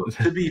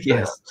 To be fair,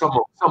 yes. some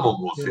are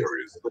more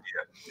serious, but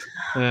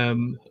yeah.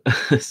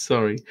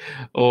 Sorry,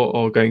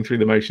 or going through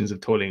the motions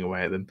of toiling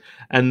away at them,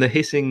 and the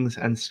hissings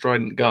and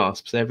strident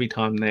gasps every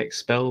time they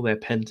expel their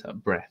pent-up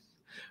breath.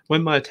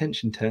 When my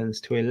attention turns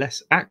to a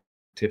less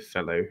active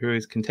fellow who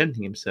is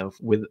contenting himself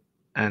with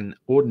an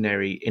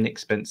ordinary,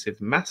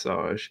 inexpensive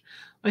massage,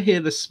 I hear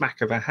the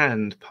smack of a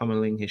hand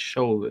pummeling his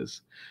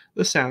shoulders,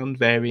 the sound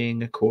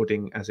varying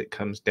according as it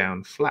comes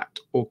down flat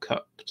or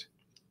cupped.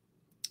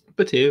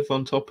 But if,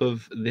 on top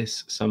of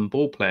this, some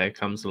ball player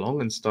comes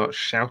along and starts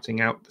shouting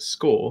out the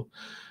score,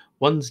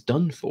 one's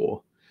done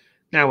for.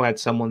 Now add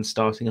someone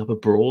starting up a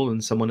brawl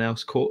and someone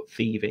else caught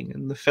thieving,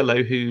 and the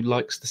fellow who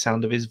likes the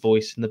sound of his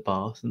voice in the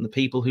bath, and the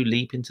people who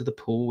leap into the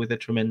pool with a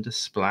tremendous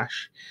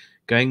splash,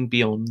 going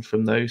beyond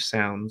from those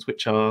sounds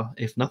which are,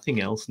 if nothing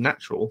else,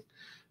 natural,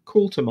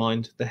 call to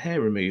mind the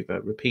hair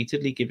remover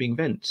repeatedly giving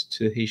vent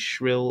to his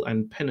shrill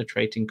and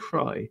penetrating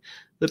cry,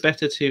 the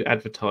better to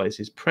advertise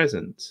his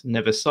presence,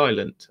 never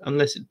silent,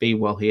 unless it be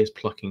while he is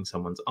plucking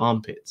someone's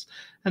armpits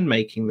and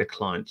making the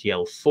client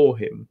yell for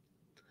him.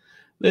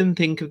 Then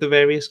think of the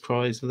various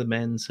cries of the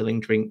men selling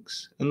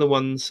drinks, and the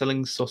one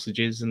selling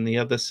sausages, and the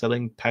other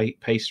selling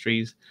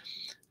pastries,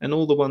 and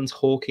all the ones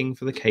hawking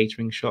for the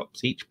catering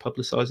shops, each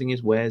publicising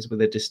his wares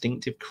with a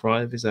distinctive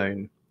cry of his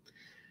own.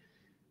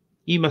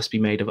 You must be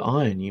made of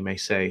iron, you may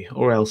say,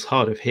 or else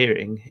hard of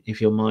hearing,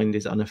 if your mind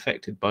is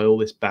unaffected by all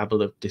this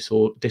babble of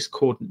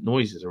discordant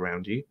noises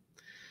around you,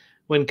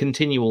 when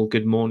continual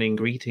good morning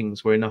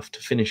greetings were enough to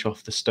finish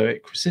off the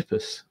Stoic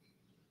Chrysippus.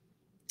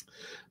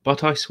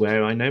 But I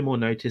swear I no more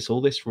notice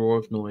all this roar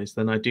of noise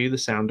than I do the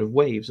sound of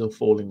waves or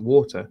falling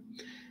water,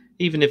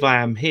 even if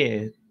I am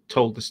here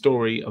told the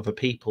story of a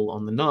people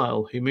on the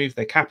Nile who moved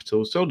their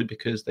capital solely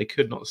because they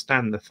could not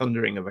stand the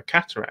thundering of a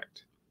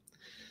cataract.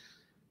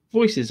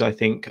 Voices, I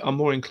think, are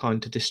more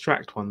inclined to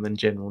distract one than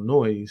general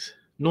noise.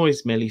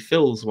 Noise merely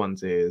fills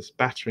one's ears,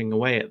 battering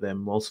away at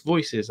them, whilst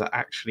voices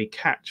actually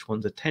catch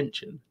one's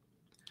attention.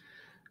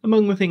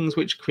 Among the things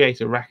which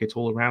create a racket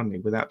all around me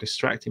without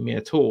distracting me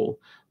at all,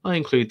 I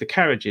include the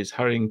carriages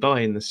hurrying by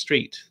in the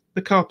street,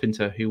 the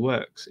carpenter who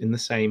works in the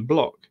same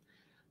block,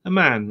 a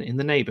man in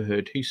the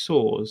neighbourhood who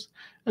saws,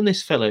 and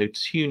this fellow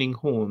tuning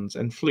horns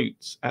and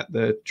flutes at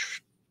the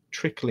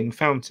trickling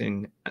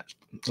fountain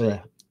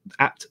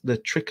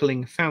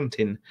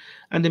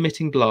and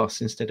emitting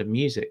blasts instead of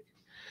music.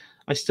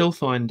 I still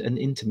find an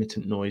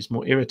intermittent noise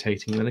more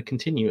irritating than a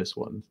continuous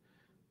one,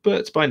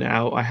 but by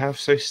now I have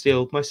so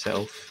steeled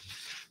myself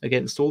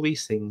against all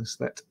these things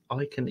that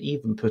I can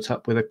even put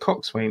up with a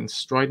coxswain's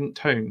strident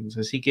tones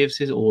as he gives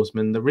his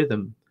oarsmen the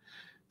rhythm,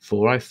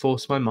 for I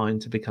force my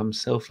mind to become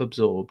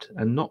self-absorbed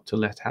and not to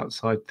let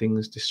outside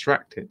things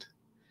distract it.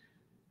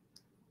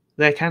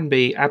 There can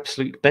be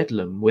absolute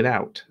bedlam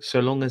without, so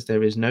long as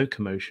there is no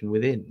commotion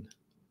within,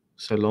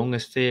 so long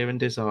as fear and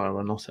desire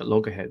are not at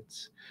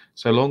loggerheads,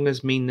 so long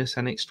as meanness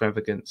and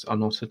extravagance are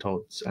not at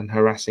odds and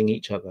harassing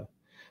each other.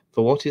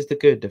 For what is the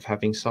good of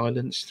having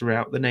silence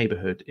throughout the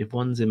neighbourhood if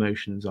one's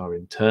emotions are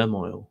in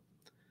turmoil?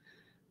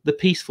 The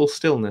peaceful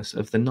stillness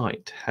of the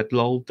night had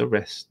lulled the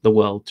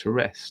world to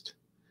rest.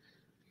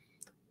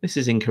 This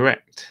is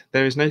incorrect.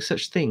 There is no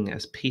such thing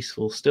as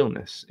peaceful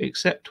stillness,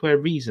 except where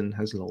reason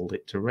has lulled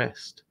it to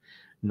rest.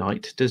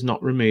 Night does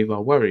not remove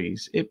our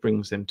worries, it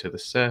brings them to the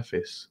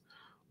surface.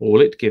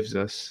 All it gives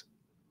us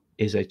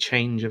is a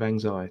change of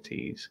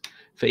anxieties.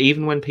 For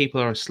even when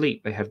people are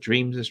asleep, they have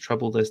dreams as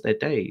troubled as their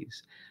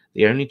days.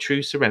 The only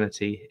true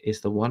serenity is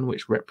the one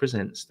which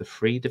represents the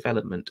free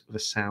development of a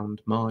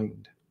sound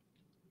mind.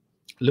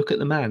 Look at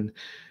the man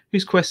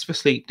whose quest for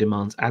sleep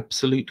demands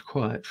absolute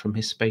quiet from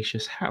his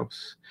spacious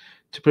house.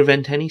 To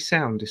prevent any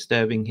sound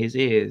disturbing his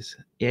ears,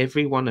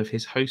 every one of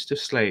his host of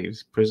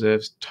slaves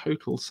preserves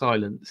total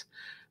silence,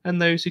 and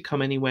those who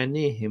come anywhere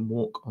near him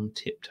walk on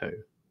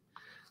tiptoe.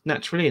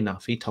 Naturally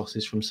enough, he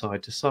tosses from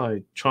side to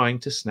side, trying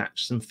to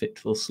snatch some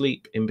fitful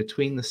sleep in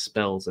between the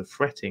spells of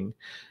fretting,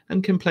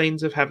 and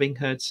complains of having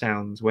heard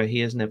sounds where he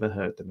has never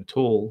heard them at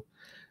all.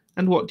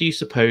 And what do you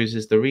suppose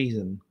is the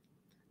reason?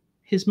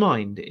 His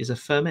mind is a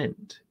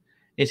ferment.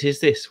 It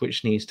is this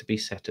which needs to be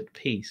set at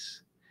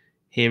peace.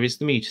 Here is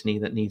the mutiny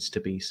that needs to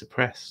be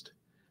suppressed.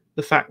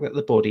 The fact that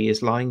the body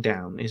is lying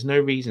down is no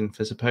reason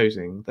for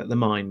supposing that the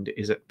mind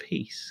is at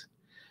peace.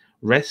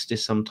 Rest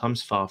is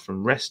sometimes far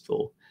from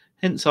restful,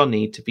 hence our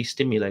need to be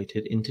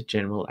stimulated into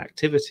general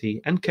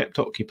activity and kept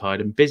occupied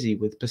and busy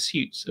with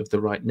pursuits of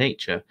the right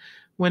nature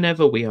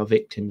whenever we are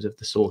victims of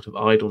the sort of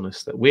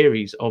idleness that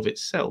wearies of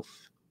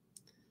itself.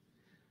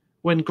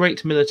 When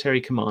great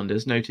military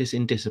commanders notice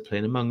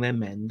indiscipline among their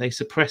men, they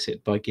suppress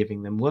it by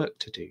giving them work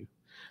to do,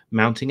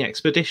 mounting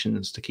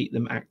expeditions to keep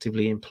them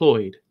actively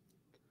employed.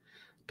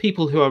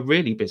 People who are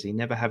really busy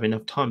never have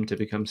enough time to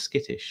become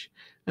skittish,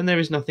 and there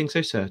is nothing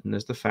so certain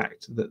as the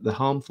fact that the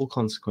harmful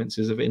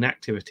consequences of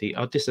inactivity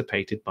are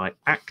dissipated by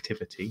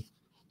activity.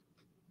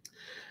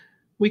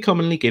 We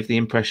commonly give the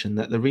impression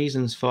that the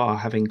reasons for our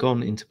having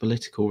gone into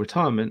political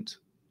retirement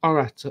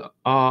are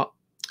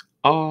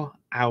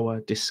our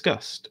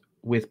disgust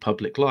with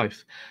public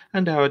life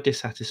and our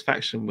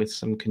dissatisfaction with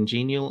some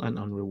uncongenial and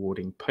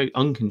unrewarding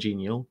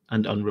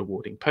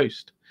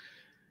post.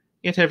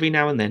 Yet every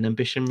now and then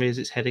ambition rears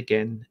its head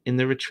again in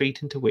the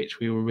retreat into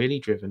which we were really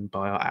driven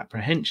by our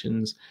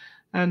apprehensions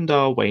and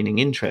our waning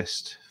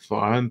interest, for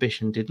our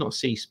ambition did not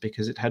cease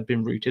because it had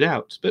been rooted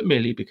out, but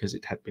merely because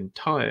it had been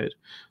tired,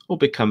 or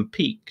become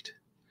piqued,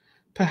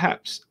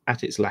 perhaps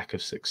at its lack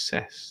of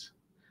success.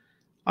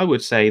 I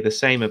would say the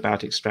same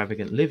about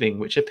extravagant living,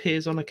 which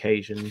appears on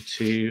occasion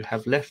to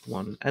have left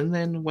one, and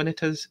then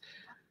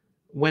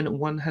when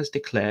one has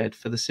declared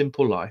for the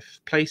simple life,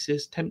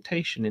 places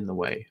temptation in the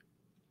way.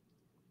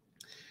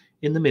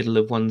 In the middle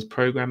of one's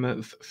programme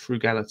of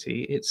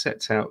frugality, it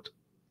sets out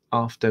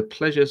after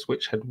pleasures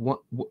which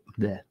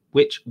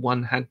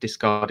one had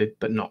discarded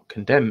but not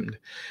condemned,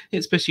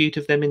 its pursuit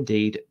of them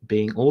indeed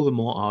being all the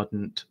more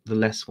ardent the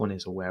less one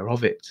is aware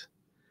of it.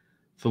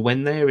 For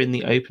when they are in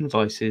the open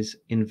vices,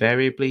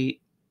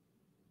 invariably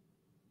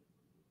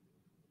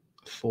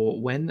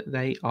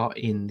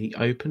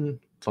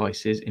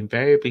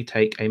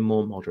take a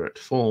more moderate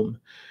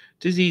form.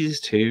 Diseases,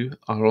 too,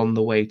 are on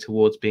the way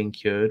towards being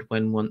cured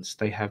when once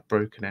they have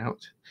broken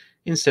out,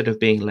 instead of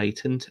being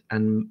latent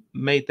and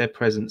made their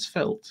presence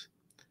felt.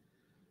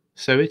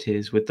 So it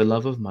is with the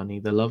love of money,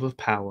 the love of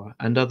power,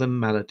 and other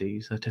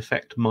maladies that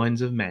affect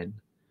minds of men.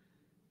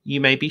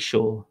 You may be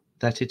sure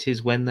that it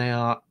is when they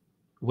are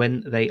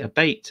when they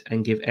abate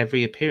and give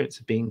every appearance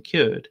of being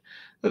cured,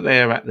 that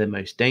they are at their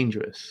most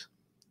dangerous.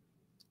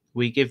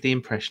 We give the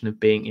impression of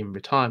being in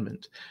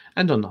retirement,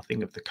 and are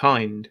nothing of the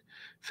kind.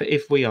 For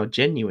if we are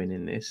genuine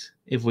in this,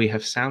 if we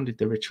have sounded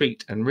the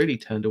retreat and really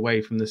turned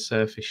away from the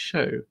surface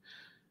show,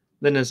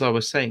 then, as I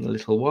was saying a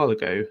little while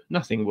ago,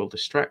 nothing will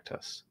distract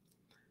us.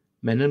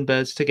 Men and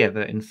birds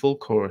together in full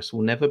chorus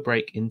will never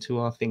break into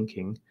our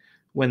thinking,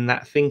 when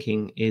that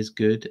thinking is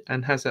good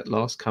and has at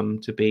last come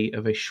to be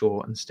of a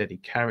sure and steady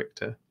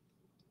character.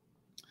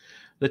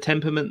 The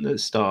temperament that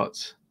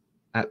starts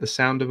at the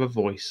sound of a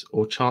voice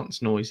or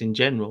chance noise in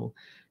general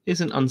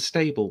is an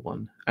unstable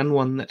one, and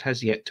one that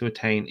has yet to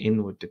attain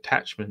inward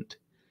detachment.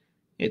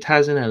 It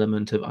has an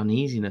element of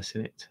uneasiness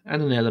in it,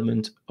 and an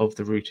element of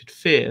the rooted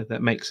fear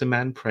that makes a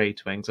man prey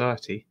to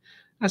anxiety,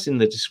 as in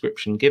the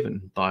description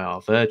given by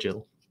our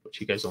Virgil, which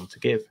he goes on to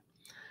give.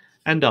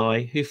 And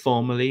I, who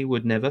formerly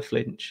would never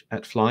flinch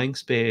at flying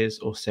spears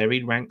or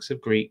serried ranks of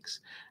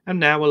Greeks, am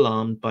now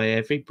alarmed by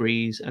every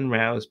breeze and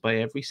roused by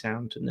every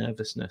sound to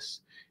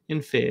nervousness,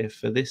 in fear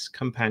for this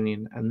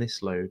companion and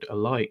this load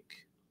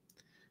alike,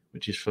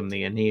 which is from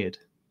the Aeneid.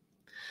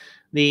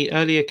 The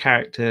earlier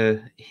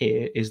character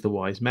here is the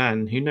wise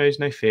man, who knows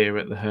no fear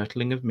at the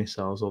hurtling of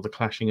missiles or the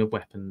clashing of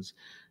weapons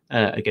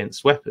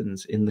against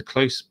weapons in the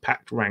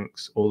close-packed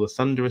ranks, or the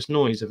thunderous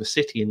noise of a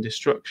city in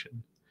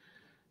destruction.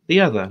 The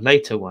other,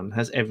 later one,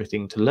 has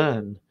everything to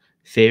learn.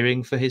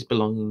 Fearing for his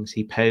belongings,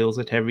 he pales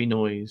at every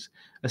noise.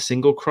 A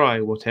single cry,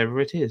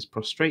 whatever it is,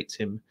 prostrates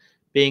him,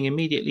 being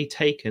immediately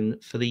taken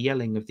for the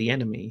yelling of the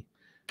enemy.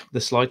 The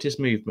slightest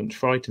movement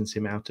frightens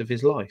him out of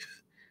his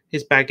life.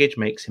 His baggage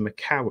makes him a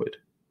coward.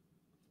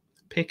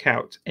 Pick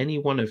out any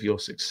one of your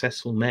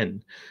successful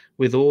men,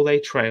 with all they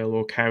trail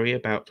or carry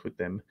about with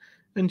them,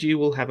 and you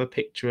will have a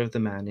picture of the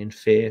man in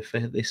fear for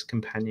this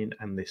companion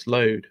and this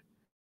load.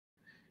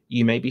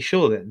 You may be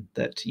sure, then,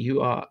 that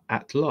you are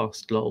at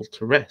last lulled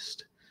to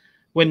rest,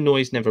 when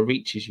noise never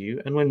reaches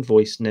you, and when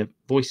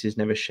voices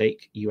never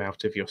shake you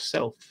out of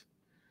yourself,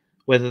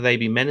 whether they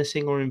be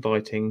menacing or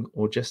inviting,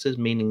 or just as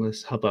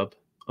meaningless hubbub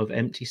of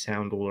empty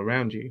sound all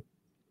around you.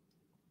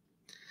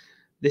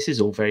 This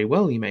is all very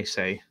well, you may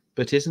say,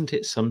 but isn't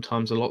it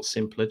sometimes a lot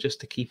simpler just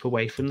to keep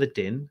away from the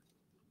din?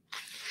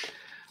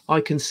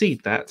 I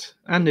concede that,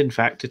 and in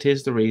fact it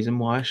is the reason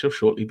why I shall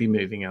shortly be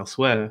moving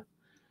elsewhere.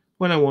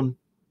 What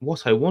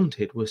I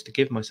wanted was to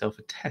give myself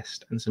a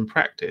test and some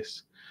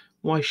practice.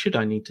 Why should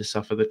I need to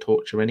suffer the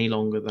torture any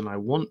longer than I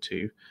want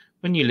to,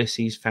 when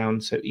Ulysses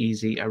found so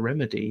easy a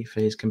remedy for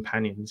his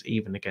companions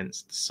even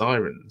against the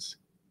sirens?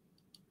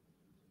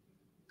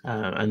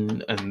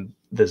 And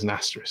there's an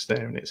asterisk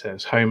there, and it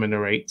says, Homer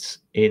narrates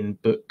in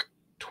Book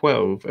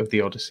 12 of the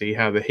Odyssey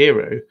how the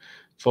hero,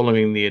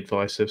 following the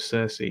advice of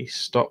Circe,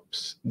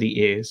 stops the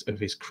ears of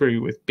his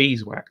crew with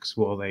beeswax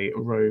while they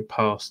row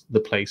past the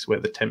place where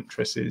the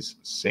temptresses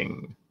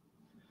sing.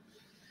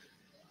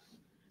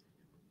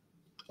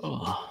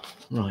 Oh,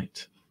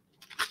 right.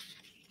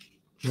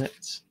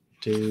 Let's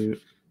do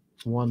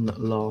one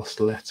last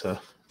letter.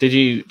 Did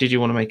you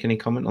want to make any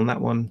comment on that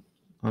one,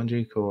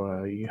 Andrew,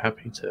 or are you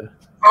happy to?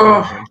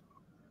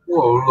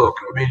 Well, look,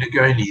 I mean,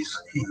 again, he's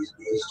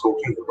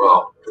talking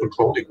about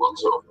controlling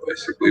oneself,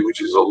 basically,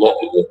 which is a lot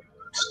of what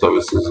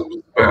Stoicism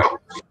is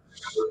about,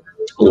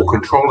 or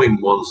controlling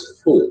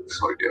one's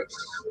thoughts, I guess,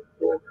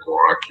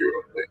 more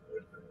accurately.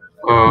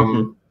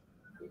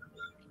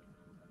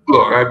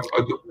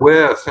 Look,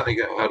 where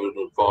Seneca had an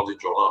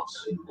advantage on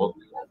us in the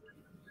modern one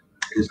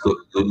is that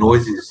the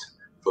noises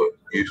that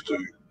used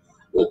to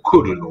or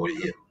could annoy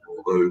him,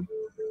 although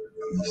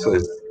he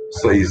says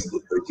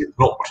that they did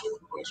not for the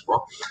most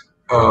part,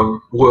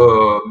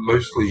 were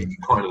mostly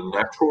kind of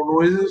natural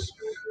noises.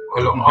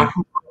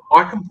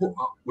 I can put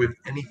up with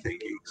anything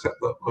except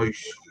that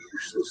most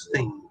useless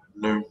thing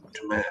known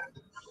to man,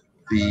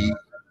 the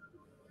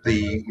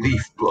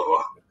leaf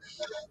blower.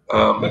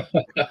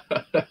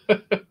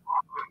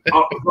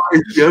 That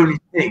is the only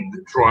thing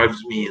that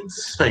drives me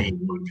insane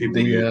when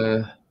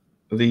people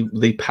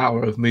the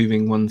power of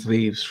moving one's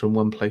leaves from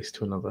one place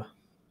to another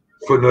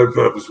for no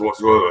purpose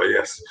whatsoever.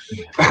 Yes,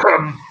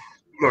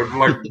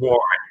 like why?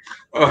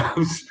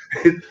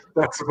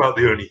 That's about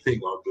the only thing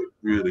that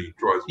really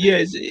drives me.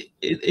 Yeah,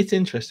 it's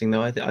interesting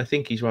though. I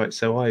think he's right.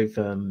 So I've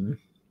been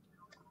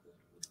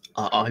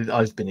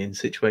in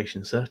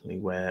situations certainly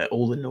where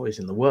all the noise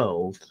in the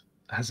world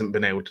hasn't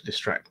been able to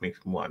distract me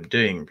from what I'm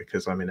doing,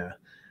 because I'm in a,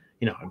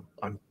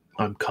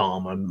 I'm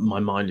calm. My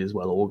mind is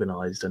well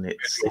organized, and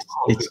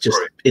it's just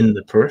in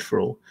the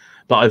peripheral.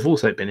 But I've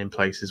also been in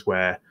places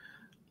where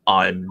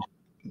I'm,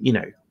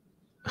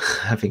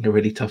 having a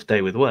really tough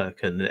day with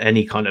work, and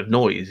any kind of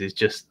noise is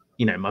just,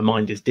 my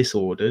mind is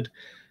disordered.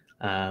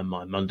 I'm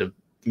under,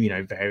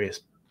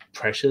 various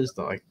pressures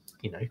that I,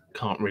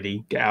 can't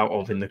really get out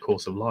of in the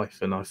course of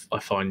life. And I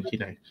find,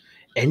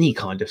 any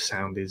kind of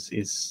sound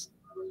is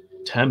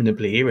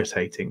terminably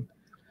irritating.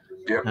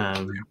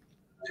 Yeah.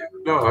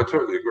 No, I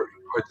totally agree.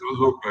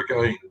 Look,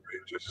 again, it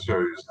just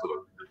shows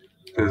that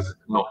there's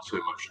not so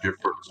much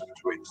difference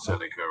between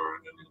Seneca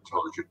and an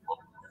intelligent one.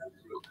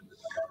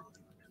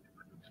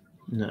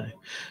 No. In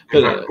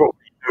But fact, probably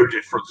no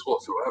difference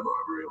whatsoever,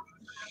 really.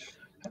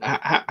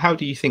 how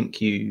do you think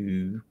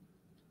you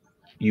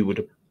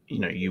would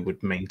you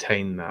would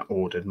maintain that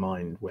ordered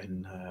mind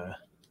when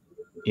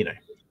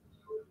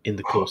in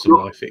the course of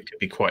life it could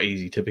be quite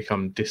easy to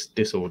become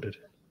disordered?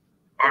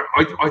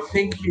 I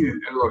think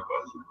like,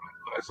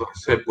 as I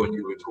said when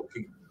you were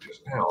talking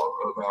just now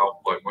about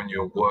like when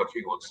you're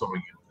working on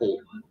something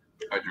important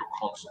and you're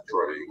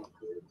concentrating,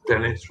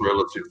 then it's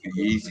relatively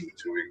easy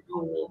to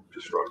ignore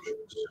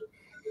distractions.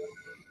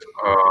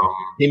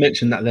 He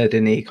mentioned that there,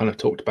 didn't he? He kind of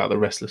talked about the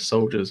restless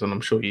soldiers, and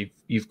I'm sure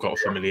you've got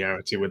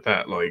familiarity with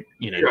that. Like,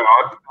 Yeah,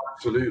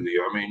 absolutely.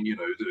 I mean,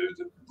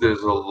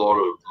 there's a lot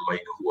of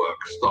make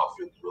work stuff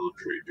in the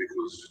military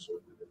because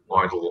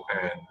idle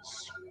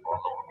hands are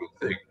not a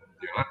good thing.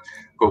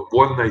 But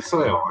when they say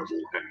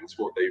idle hands,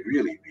 what they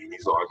really mean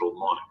is idle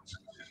minds.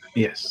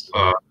 Yes.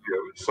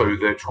 So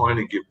they're trying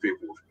to give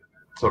people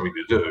something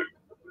to do,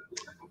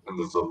 and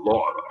there's a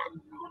lot of that in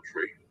the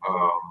military,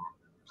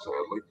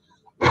 sadly.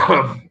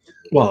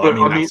 Well,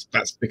 I mean,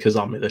 that's because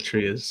our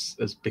military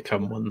has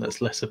become one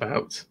that's less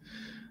about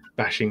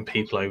bashing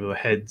people over the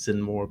heads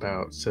and more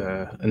about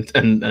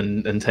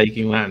and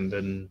taking land,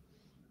 and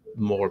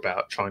more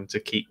about trying to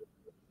keep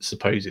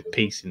supposed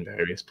peace in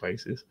various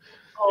places.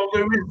 Oh,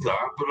 there is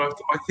that, but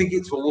I think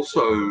it's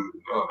also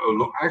a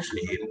lot.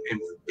 Actually,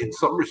 in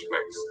some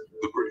respects,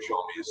 the British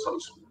Army is so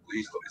small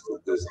these days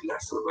that there's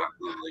less of that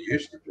than there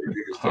used to be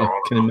because there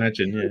I can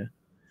imagine, yeah.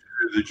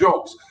 The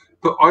jobs.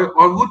 But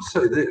I would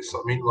say this.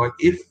 I mean, like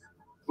if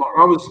like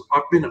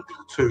I've been a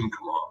platoon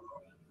commander,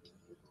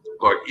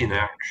 like in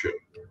action,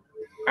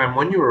 and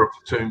when you're a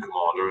platoon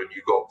commander and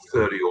you got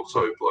 30 or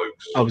so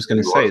blokes, I was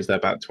going to say, is there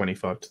about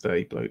 25 to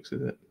 30 blokes?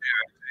 Is it?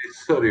 Yeah,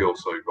 it's 30 or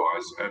so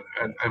guys,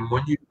 and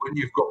when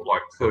you've got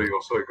like 30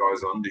 or so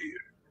guys under you,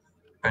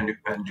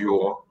 and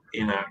you're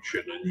in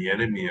action and the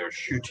enemy are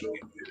shooting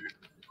at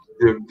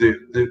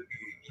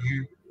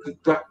you,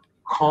 that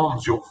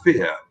calms your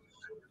fear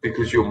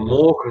because you're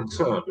more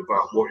concerned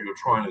about what you're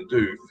trying to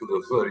do for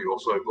the 30 or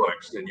so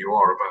blokes than you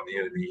are about the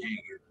enemy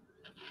hitting you.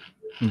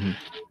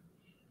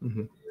 Mm-hmm.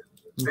 Mm-hmm.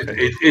 Okay.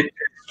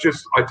 It's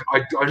just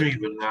I don't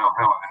even know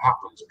how it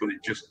happens, but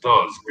it just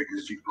does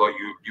because you're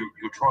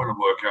trying to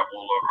work out,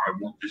 well, look, I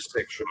want this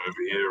section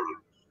over here and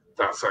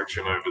that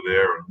section over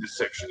there, and this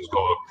section's got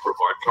to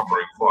provide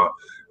covering fire,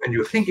 and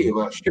you're thinking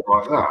about shit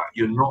like that.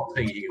 You're not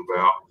thinking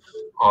about,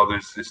 oh,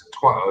 there's this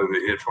twat over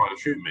here trying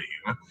to shoot me.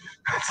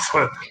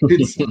 So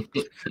it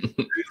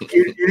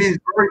is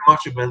very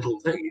much a mental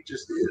thing. It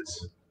just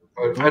is,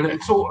 and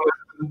it's all.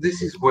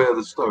 This is where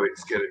the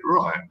Stoics get it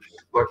right.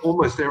 Like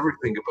almost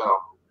everything about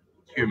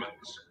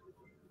humans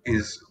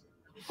is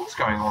what's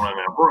going on in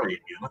our brain,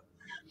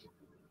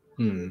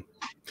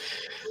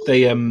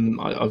 They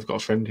I've got a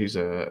friend who's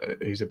a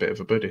bit of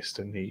a Buddhist,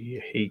 and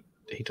he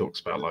talks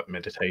about like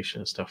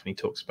meditation and stuff, and he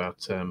talks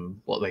about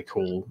what they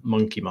call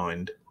monkey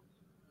mind.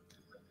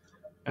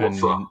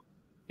 What's and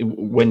that?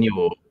 When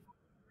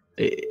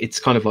it's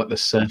kind of like the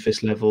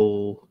surface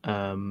level,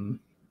 the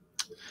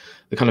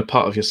kind of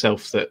part of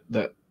yourself that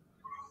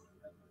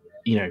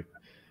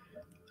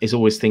is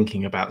always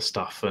thinking about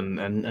stuff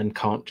and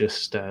can't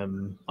just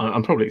I'm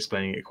probably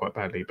explaining it quite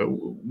badly, but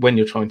when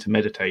you're trying to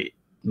meditate,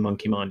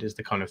 monkey mind is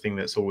the kind of thing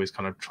that's always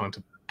kind of trying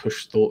to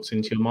push thoughts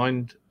into your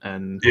mind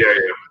and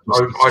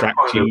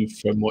distract you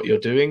from what you're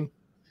doing.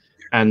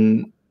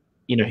 And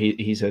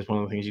he says one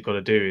of the things you've got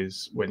to do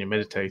is when you're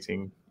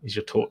meditating is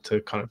you're taught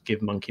to kind of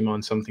give monkey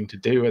mind something to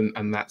do,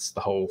 and that's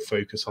the whole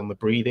focus on the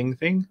breathing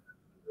thing.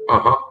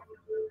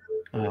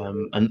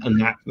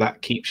 And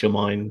that keeps your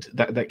mind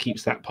that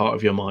keeps that part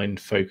of your mind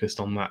focused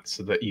on that,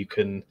 so that you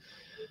can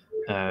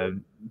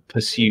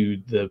pursue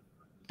the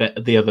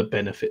other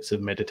benefits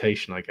of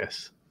meditation, I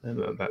guess.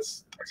 And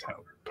that's how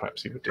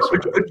perhaps you would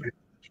describe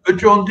it.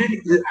 John,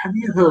 have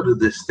you heard of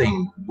this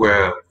thing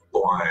whereby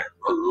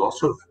a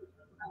lot of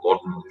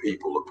modern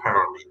people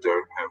apparently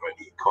don't have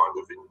any kind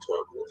of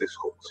internal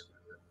discourse?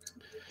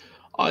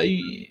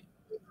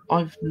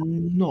 I've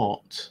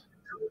not.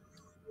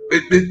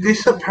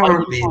 This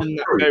apparently I find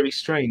that very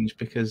strange,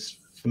 because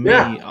for me,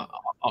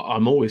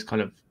 I'm always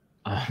kind of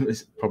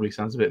this probably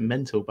sounds a bit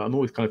mental, but I'm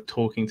always kind of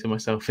talking to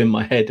myself in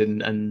my head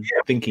and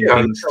thinking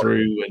things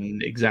through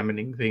and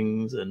examining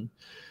things. And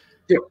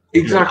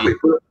exactly.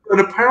 But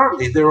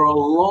apparently there are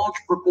large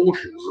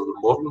proportions of the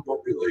modern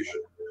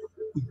population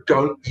who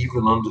don't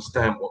even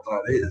understand what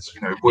that is.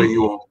 Where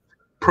you're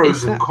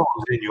pros and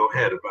cons in your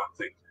head about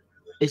things.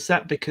 Is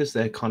that because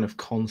they're kind of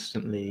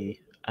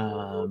constantly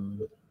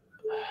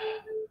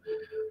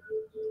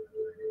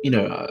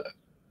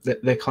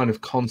they're kind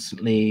of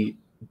constantly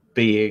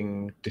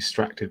being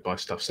distracted by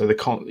stuff, so they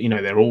can't,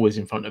 they're always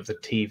in front of the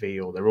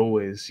TV, or they're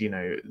always,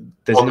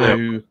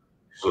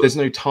 there's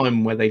no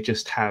time where they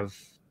just have,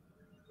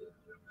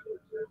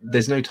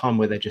 there's no time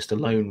where they're just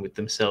alone with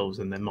themselves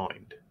and their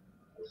mind.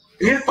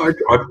 Yeah,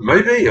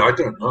 maybe, I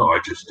don't know. I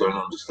just don't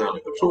understand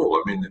it at all.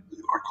 I mean,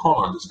 I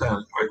can't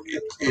understand.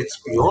 It's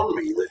beyond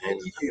me that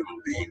any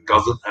human being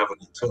doesn't have an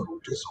internal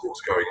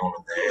discourse going on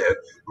in their head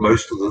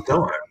most of the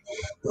time.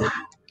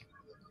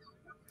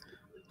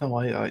 No,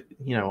 I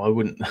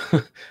wouldn't.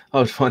 I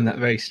would find that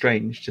very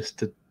strange.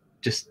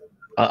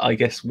 I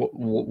guess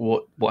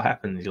what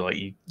happens? Like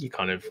you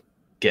kind of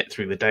get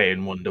through the day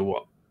and wonder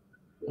what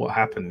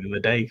happened in the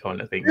day, kind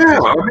of thing. Yeah,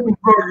 I mean,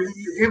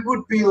 it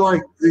would be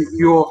like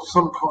you're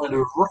some kind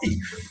of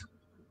wraith.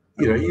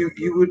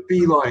 You would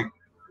be like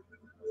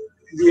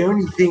the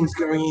only things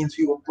going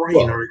into your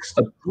brain are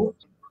external.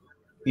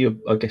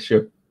 I guess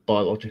you're a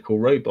biological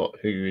robot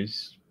who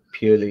is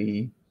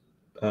purely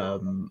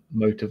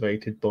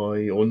motivated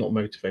by, or not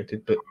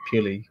motivated, but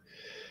purely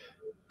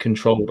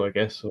controlled, I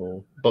guess,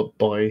 but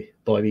by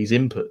these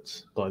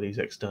inputs, by these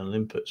external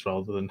inputs,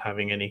 rather than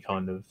having any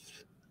kind of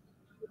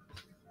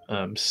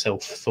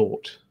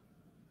self-thought.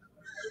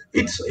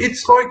 It's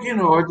like,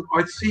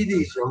 I see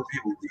these young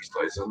people these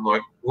days, and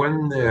like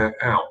when they're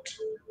out,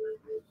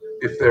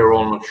 if they're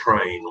on a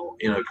train or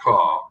in a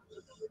car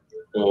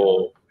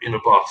or in a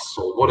bus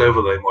or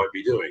whatever they might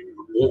be doing,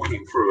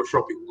 walking through a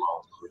shopping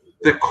mall,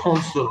 they're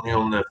constantly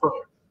on their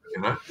phone,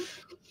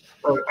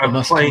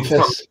 and playing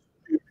some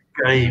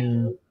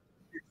game.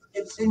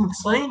 It's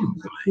insane to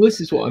me. Well,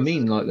 this is what I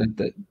mean, like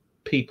that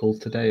people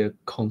today are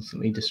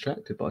constantly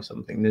distracted by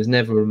something. There's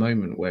never a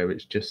moment where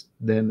it's just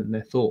them and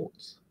their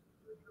thoughts.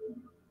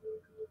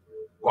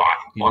 Well,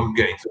 I'm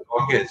getting to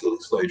the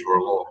stage where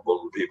a lot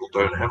of people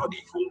don't have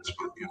any thoughts,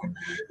 but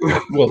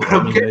well,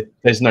 I mean,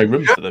 there's no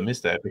room for them, is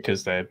there?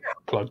 Because they're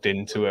plugged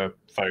into a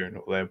phone,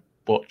 or they're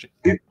watching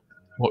a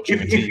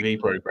TV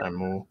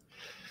program, or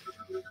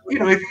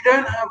if you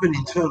don't have an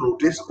internal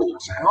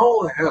discourse,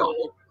 how the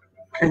hell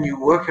can you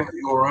work out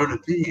your own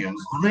opinions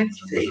on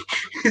anything?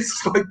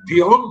 It's like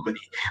beyond me.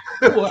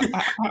 Well,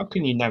 how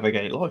can you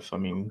navigate life? I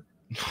mean,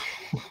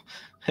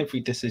 every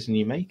decision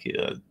you make,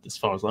 as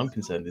far as I'm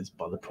concerned, is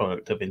by the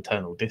product of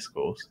internal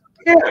discourse.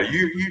 Yeah,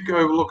 you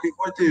go, look, if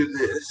I do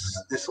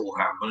this, this will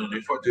happen, and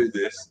if I do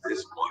this,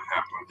 this might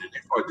happen, and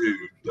if I do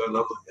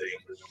another thing,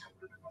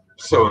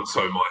 so and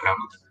so might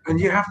happen. And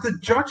you have to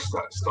judge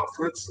that stuff.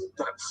 That's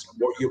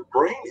what your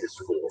brain is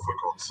for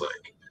God's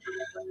sake.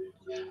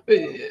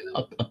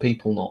 Are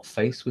people not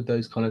faced with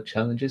those kind of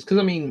challenges? Because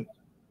I mean,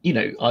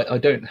 I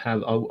don't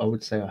have. I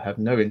would say I have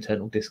no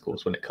internal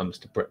discourse when it comes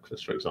to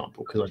breakfast, for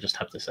example, because I just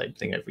have the same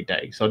thing every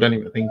day. So I don't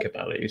even think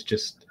about it. It's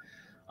just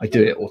I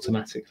do it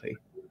automatically.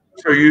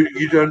 So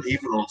you don't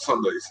even on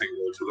Sundays think,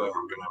 well, today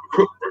I'm going to have a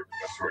cooked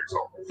breakfast, for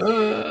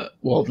example?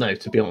 Well, no.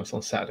 To be honest,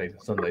 on Saturdays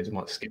and Sundays I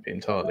might skip it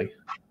entirely.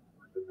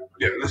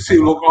 Yeah, let's see.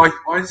 Look,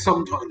 I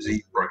sometimes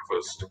eat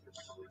breakfast,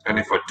 and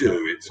if I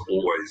do, it's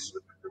always,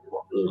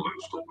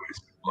 almost always,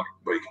 like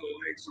bacon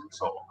and eggs and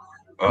so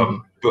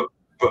on. But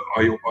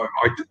I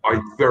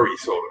very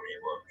seldom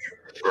eat lunch.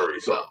 Very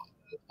seldom.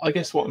 I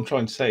guess what I'm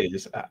trying to say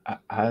is,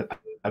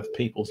 have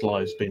people's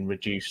lives been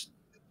reduced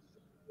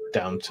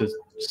down to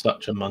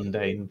such a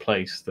mundane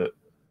place that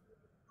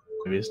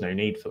there is no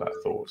need for that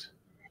thought?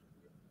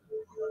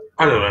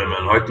 I don't know,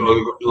 man.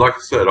 Like I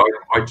said,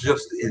 I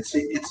just it's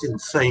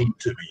insane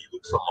to me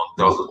that someone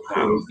doesn't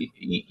have.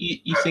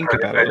 You think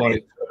about it,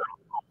 like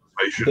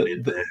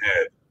in their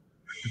head.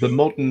 The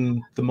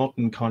modern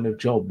kind of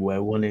job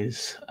where one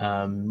is,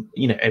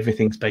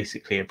 everything's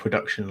basically a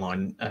production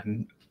line,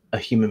 and a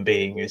human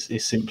being is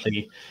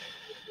simply,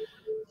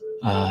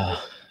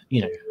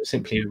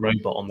 simply a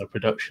robot on the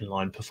production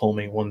line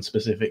performing one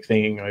specific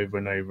thing over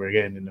and over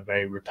again in a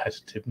very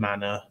repetitive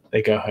manner.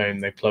 They go home,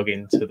 they plug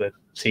into the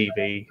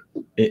TV.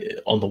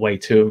 On the way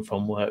to and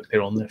from work,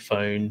 they're on their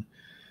phone.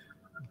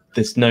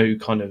 There's no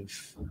kind of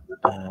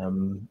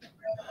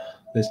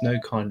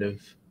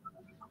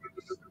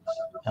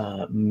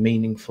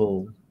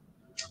meaningful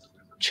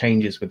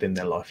changes within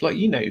their life. Like,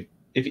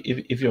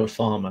 if you're a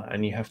farmer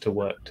and you have to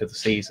work to the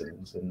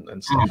seasons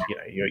and stuff,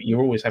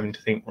 you're always having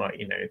to think, right,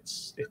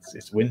 it's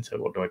winter,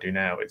 what do I do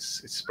now?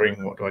 It's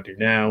spring, what do I do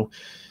now?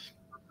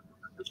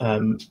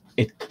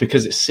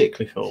 Because it's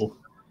cyclical,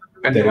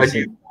 and there's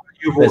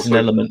an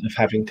element of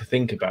having to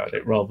think about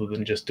it rather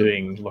than just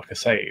doing, like I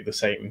say, the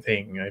same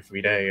thing every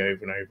day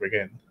over and over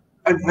again.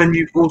 And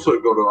you've also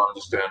got to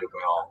understand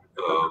about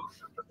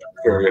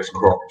various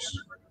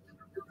crops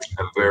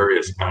and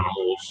various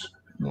animals.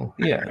 Animal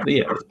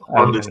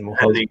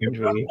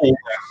husbandry.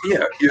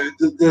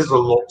 There's a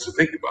lot to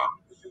think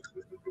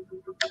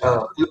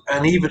about.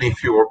 And even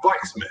if you're a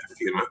blacksmith,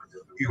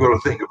 you've got to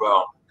think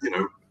about,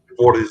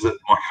 what is it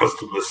my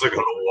customers are going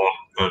to want,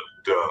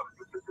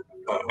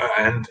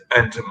 and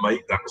to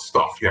make that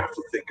stuff, you have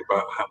to think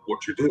about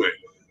what you're doing.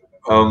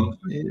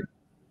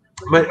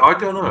 Mate, I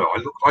don't know.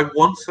 I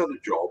once had a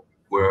job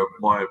where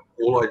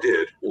all I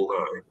did all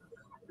day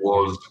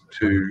was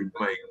to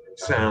make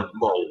sand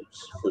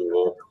molds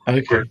for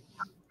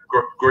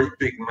great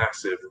big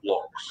massive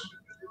locks,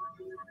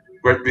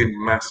 great big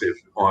massive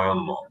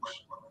iron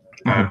locks,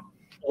 and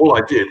all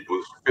I did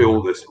was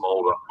fill this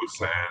mold up with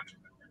sand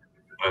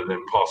and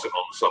then pass it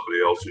on to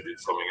somebody else who did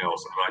something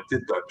else. And I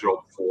did that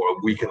job for a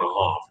week and a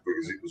half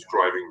because it was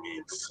driving me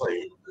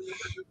insane.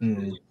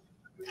 It's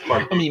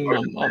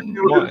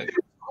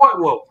quite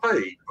well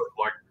paid, but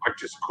I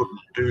just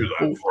couldn't do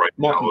that for 8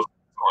 hours.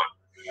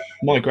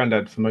 My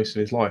granddad, for most of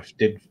his life,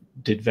 did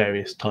did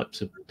various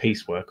types of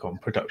piecework on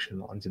production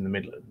lines in the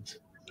Midlands,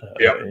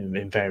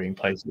 in varying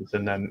places.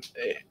 And then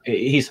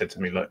he said to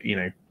me, look, you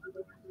know,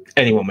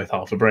 anyone with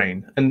half a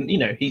brain, and you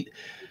know,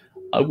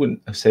 I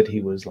wouldn't have said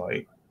he was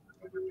like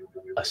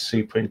a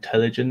super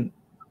intelligent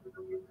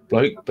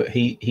bloke, but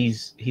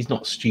he's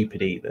not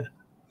stupid either.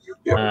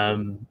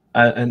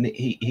 And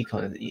he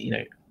kind of, you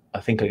know, I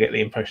think I get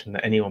the impression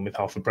that anyone with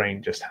half a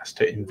brain just has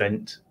to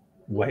invent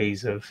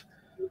ways of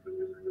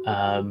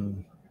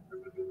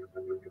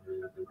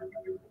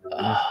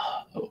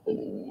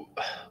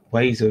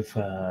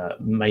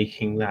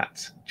making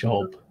that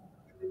job.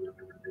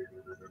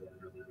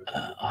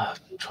 I'm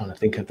trying to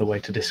think of the way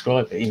to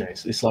describe it. You know,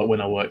 it's like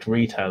when I worked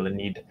retail,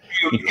 and you'd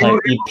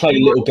play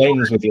little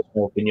games with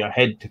yourself in your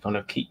head to kind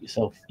of keep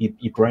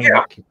your brain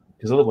occupied,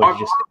 because otherwise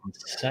you just get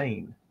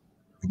insane.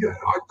 Yeah,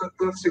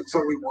 that's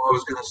exactly what I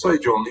was going to say,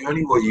 John. The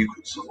only way you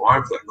could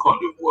survive that kind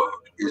of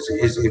work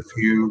is if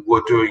you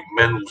were doing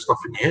mental stuff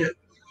in your head.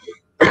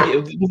 Yeah,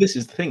 well, this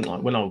is the thing.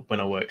 Like when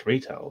I worked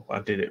retail, I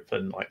did it for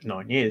like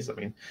 9 years. I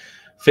mean,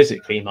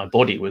 physically, my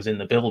body was in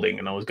the building,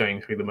 and I was going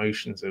through the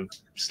motions of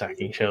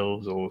stacking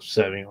shelves or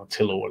serving on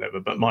till or whatever.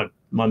 But my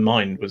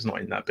mind was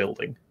not in that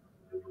building.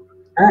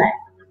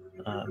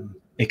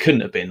 It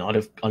couldn't have been. I'd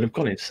have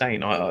gone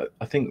insane. I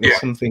think there's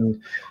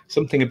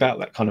something about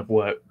that kind of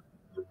work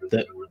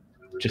that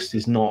just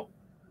is not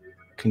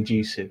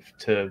conducive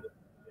to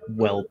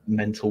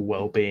mental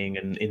well-being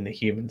and in the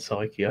human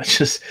psyche.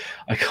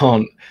 I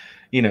can't,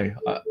 you know,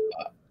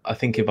 I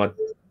think if I'd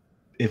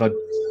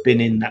been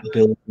in that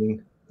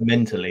building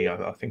mentally,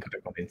 I think I'd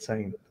have gone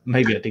insane.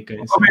 Maybe I did go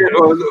insane.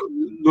 I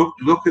mean,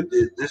 look at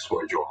it this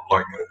way, John.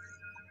 Like,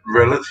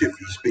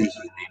 relatively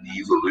speaking, in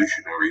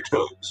evolutionary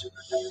terms,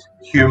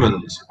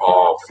 humans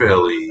are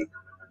fairly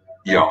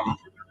young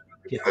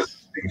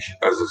as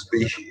a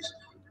species,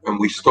 and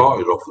we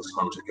started off as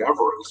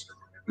hunter-gatherers.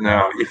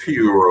 Now, if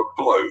you were a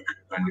bloke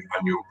and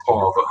you're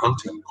part of a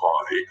hunting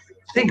party,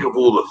 think of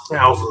all the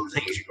 1,000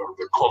 things you've got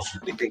to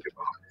constantly think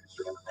about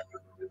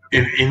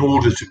in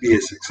order to be a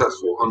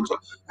successful hunter.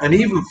 And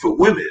even for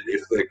women,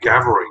 if they're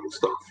gathering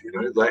stuff, you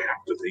know, they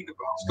have to think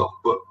about stuff.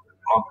 But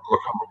I'm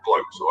a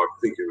bloke, so I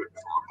think of it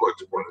from a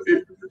bloke's point of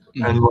view.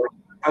 And like,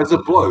 as a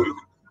bloke,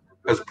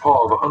 as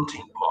part of a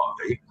hunting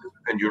party,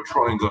 and you're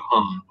trying to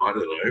hunt, I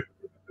don't know,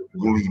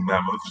 woolly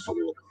mammoths or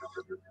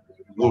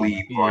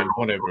woolly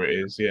whatever it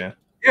is,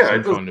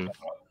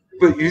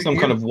 some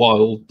kind of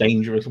wild,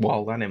 dangerous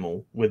wild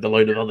animal with a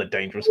load of other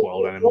dangerous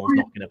wild animals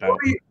knocking about,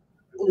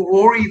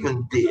 or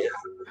even deer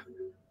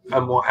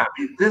and what have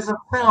you. There's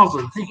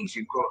 1,000 things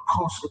you've got to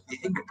constantly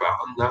think about,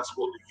 and that's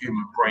what the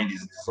human brain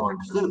is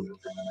designed to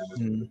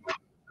do.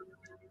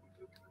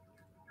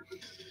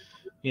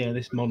 Yeah,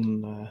 this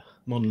modern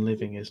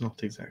living is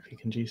not exactly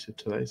conducive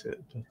to that, is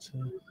it? But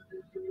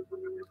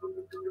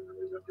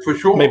for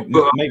sure,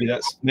 maybe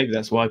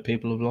that's why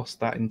people have lost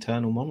that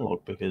internal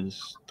monologue,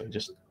 because they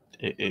just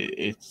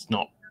it's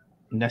not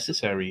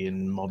necessary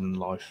in modern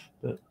life.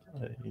 But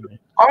you know.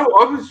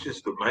 I was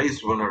just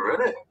amazed when I read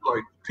it.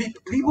 Like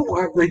people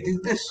they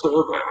did this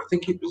survey. I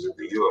think it was in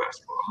the US,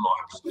 but I'm not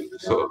absolutely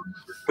certain.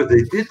 But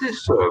they did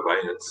this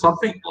survey, and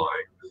something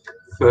like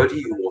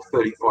 30 or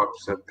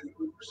 35% of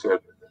people said,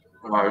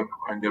 "No,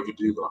 I never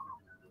do that,"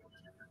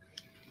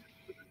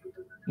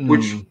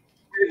 which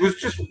it was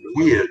just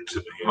weird to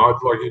me.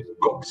 It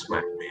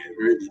gobsmacked me. It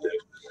really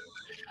did.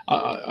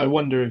 I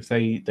wonder if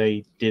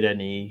they did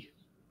any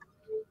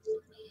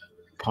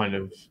kind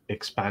of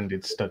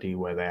expanded study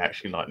where they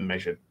actually like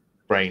measured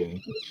brain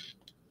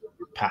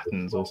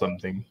patterns or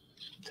something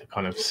to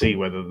kind of see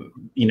whether,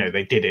 you know,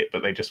 they did it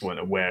but they just weren't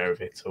aware of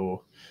it,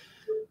 or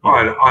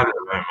I don't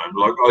know, man.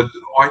 Like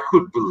I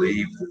could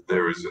believe that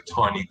there is a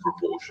tiny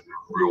proportion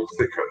of real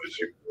thickos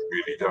who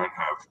really don't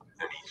have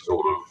any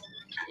sort of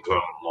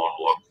internal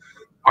monologue.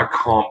 I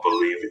can't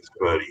believe it's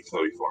 35%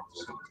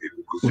 of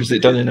people. Was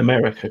it done in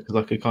America? Because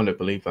I could kind of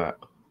believe that.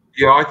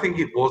 Yeah, I think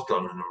it was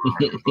done in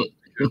America. But,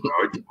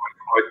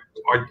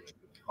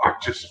 I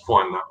just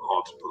find that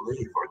hard to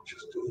believe. I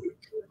just do.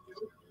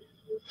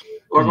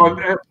 Like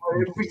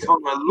every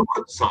time I look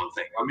at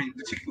something, I mean,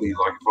 particularly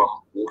like if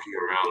I'm walking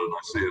around and I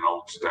see an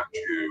old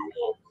statue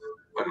or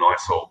a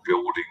nice old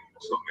building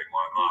or something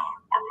like that,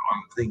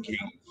 I'm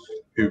thinking,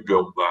 who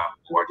built that?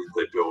 Why did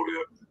they build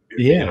it?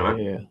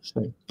 Yeah.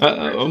 So,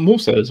 I'm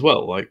also as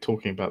well, like,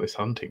 talking about this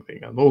hunting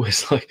thing, I'm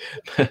always like,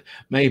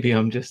 maybe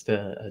I'm just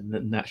a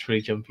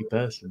naturally jumpy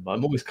person, but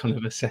I'm always kind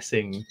of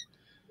assessing,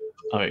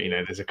 oh, you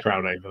know, there's a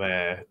crowd over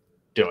there,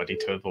 do I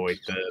need to avoid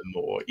them,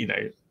 or, you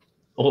know,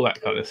 all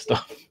that kind of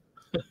stuff.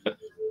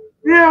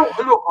 Yeah,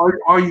 look,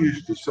 I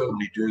used to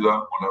certainly do that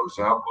when I was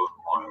out with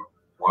my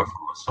wife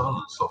and my son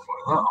and stuff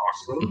like that. I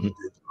certainly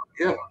did that.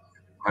 Yeah,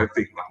 I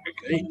think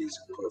that again is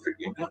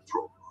perfectly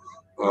natural.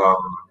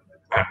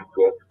 And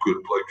what good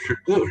blokes should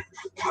do.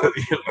 But,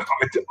 you know,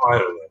 I don't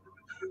know.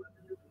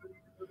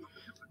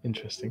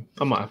 Interesting.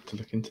 I might have to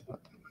look into that.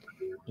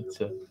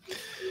 But,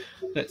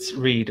 let's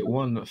read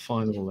one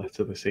final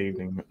letter this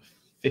evening,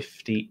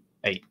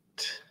 58,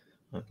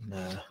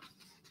 and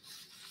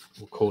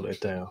we'll call it a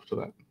day after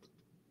that.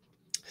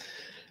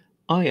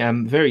 I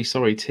am very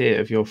sorry to hear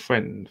of your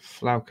friend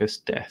Flaccus'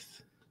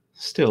 death.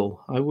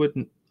 Still, I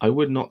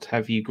would not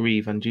have you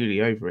grieve unduly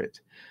over it.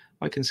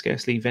 I can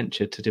scarcely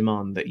venture to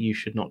demand that you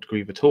should not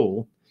grieve at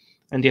all,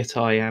 and yet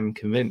I am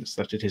convinced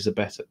that it is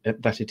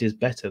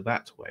better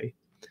that way.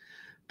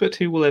 But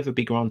who will ever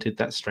be granted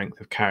that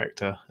strength of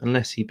character,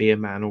 unless he be a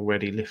man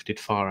already lifted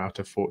far out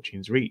of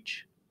fortune's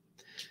reach?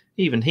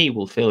 Even he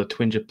will feel a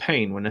twinge of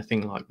pain when a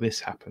thing like this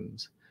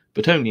happens,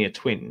 but only a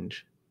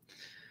twinge.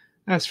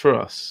 As for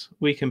us,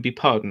 we can be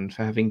pardoned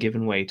for having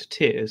given way to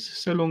tears,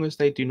 so long as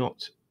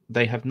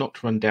they have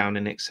not run down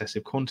in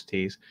excessive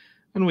quantities,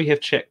 and we have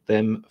checked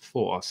them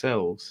for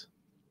ourselves.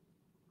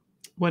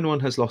 When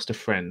one has lost a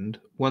friend,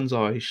 one's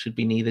eyes should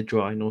be neither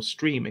dry nor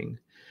streaming.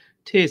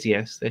 Tears,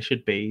 yes, there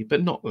should be,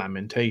 but not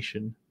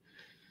lamentation.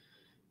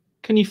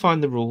 Can you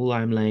find the rule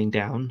I am laying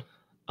down?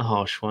 A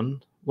harsh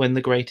one, when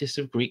the greatest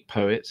of Greek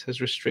poets has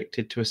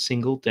restricted to a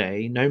single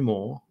day, no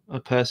more, a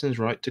person's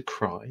right to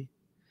cry?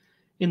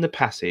 In the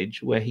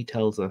passage where he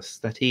tells us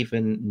that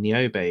even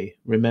Niobe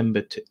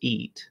remembered to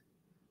eat,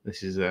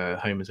 this is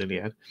Homer's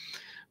Iliad,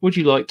 would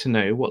you like to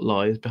know what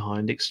lies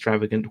behind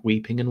extravagant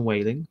weeping and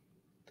wailing?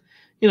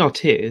 In our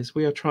tears,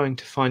 we are trying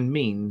to find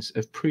means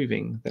of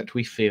proving that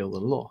we feel the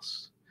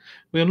loss.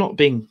 We are not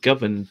being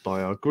governed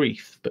by our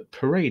grief, but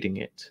parading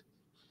it.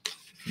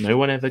 No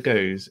one ever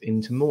goes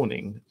into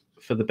mourning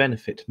for the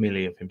benefit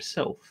merely of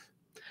himself.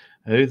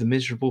 Oh, the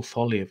miserable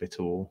folly of it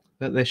all,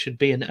 that there should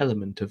be an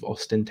element of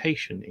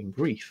ostentation in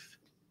grief.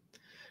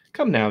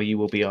 Come now, you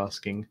will be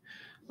asking,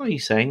 are you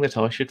saying that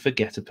I should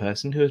forget a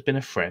person who has been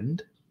a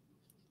friend?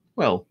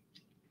 Well,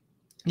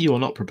 you are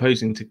not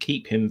proposing to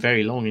keep him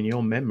very long in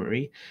your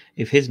memory,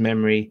 if his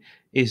memory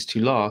is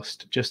to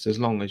last just as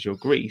long as your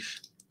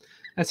grief.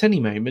 At any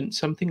moment,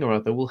 something or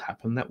other will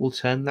happen that will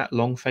turn that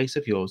long face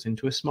of yours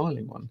into a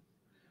smiling one.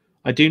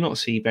 I do not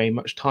see very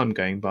much time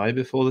going by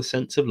before the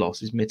sense of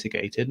loss is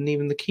mitigated and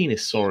even the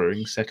keenest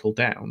sorrowing settle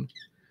down.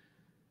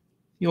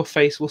 Your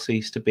face will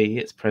cease to be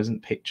its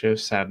present picture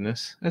of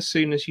sadness as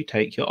soon as you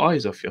take your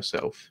eyes off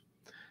yourself.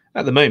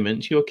 At the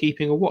moment, you are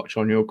keeping a watch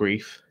on your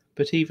grief,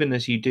 but even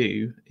as you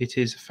do, it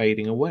is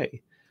fading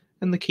away,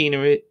 and the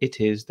keener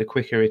it is, the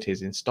quicker it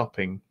is in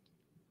stopping.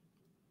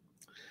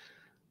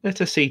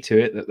 Let us see to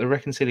it that the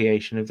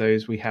reconciliation of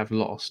those we have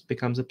lost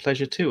becomes a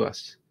pleasure to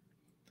us.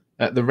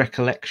 The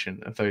recollection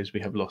of those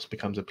we have lost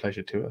becomes a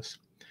pleasure to us.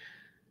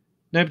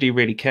 Nobody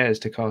really cares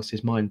to cast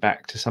his mind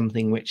back to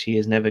something which he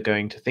is never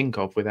going to think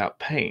of without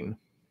pain.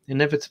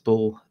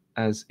 Inevitable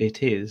as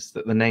it is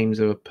that the names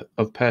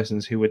of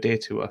persons who were dear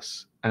to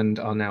us and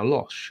are now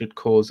lost should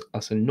cause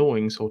us a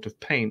gnawing sort of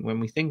pain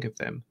when we think of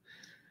them.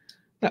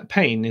 That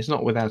pain is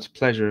not without a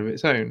pleasure of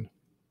its own.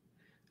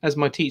 As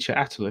my teacher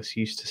Attalus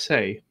used to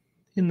say,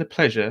 in the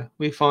pleasure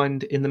we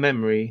find in the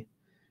memory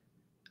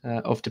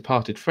of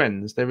departed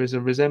friends there is a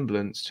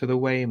resemblance to the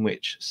way in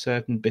which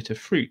certain bitter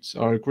fruits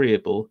are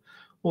agreeable,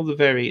 or the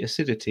very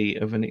acidity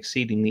of an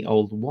exceedingly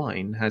old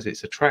wine has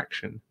its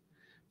attraction.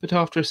 But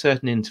after a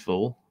certain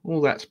interval,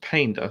 all that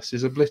pained us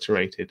is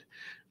obliterated,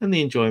 and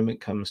the enjoyment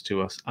comes to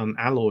us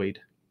unalloyed.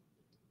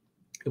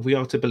 If we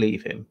are to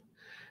believe him,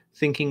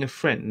 thinking of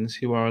friends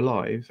who are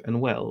alive and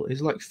well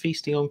is like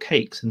feasting on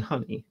cakes and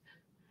honey.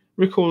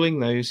 Recalling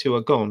those who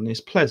are gone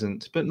is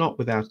pleasant, but not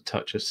without a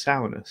touch of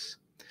sourness.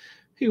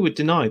 Who would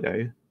deny,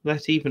 though,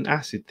 that even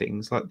acid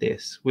things like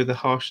this, with a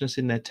harshness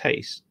in their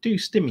taste, do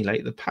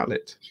stimulate the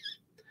palate?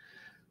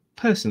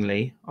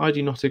 Personally, I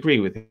do not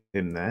agree with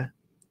him there.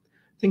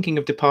 Thinking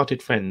of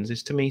departed friends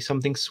is to me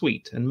something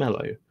sweet and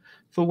mellow,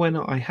 for when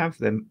I had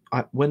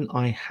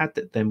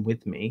them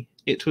with me,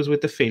 it was with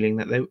the feeling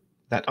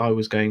that I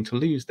was going to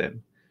lose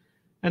them,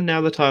 and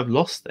now that I have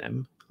lost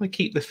them, I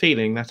keep the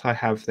feeling that I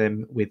have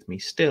them with me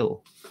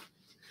still.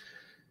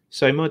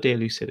 So, my dear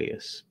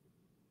Lucilius,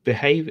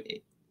 behave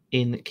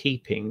in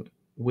keeping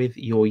with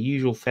your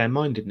usual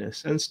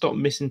fair-mindedness, and stop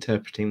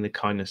misinterpreting the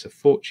kindness of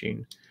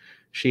fortune.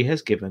 She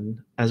has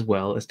given as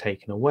well as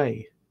taken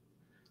away.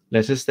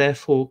 Let us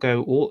therefore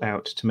go all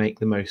out to make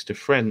the most of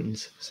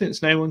friends,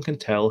 since no one can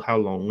tell how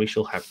long we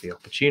shall have the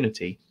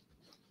opportunity.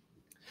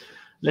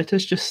 Let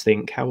us just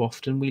think how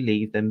often we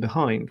leave them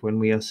behind when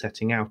we are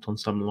setting out on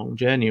some long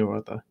journey or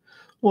other,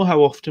 or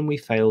how often we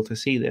fail to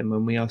see them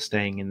when we are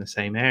staying in the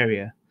same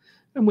area,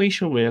 and we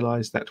shall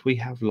realize that we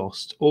have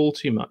lost all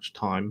too much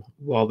time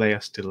while they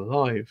are still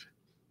alive.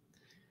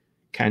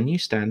 Can you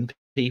stand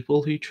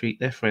people who treat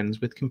their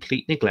friends with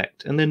complete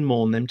neglect and then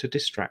mourn them to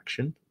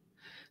distraction,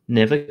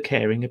 never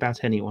caring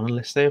about anyone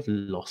unless they have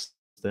lost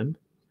them?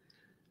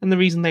 And the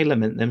reason they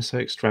lament them so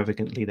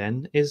extravagantly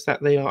then is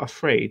that they are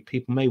afraid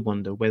people may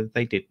wonder whether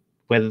they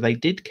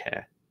did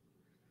care.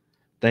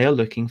 They are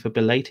looking for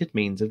belated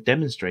means of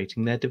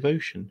demonstrating their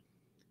devotion.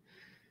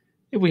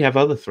 If we have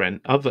other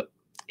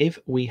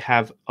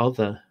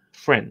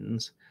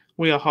friends,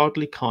 we are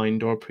hardly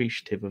kind or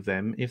appreciative of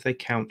them if they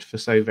count for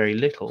so very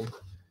little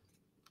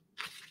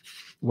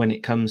when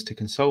it comes to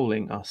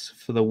consoling us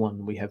for the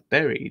one we have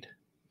buried.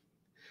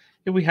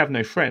 If we have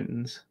no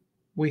friends,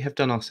 we have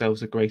done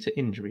ourselves a greater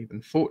injury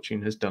than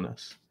fortune has done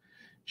us.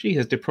 She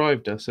has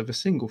deprived us of a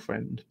single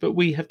friend, but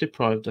we have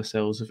deprived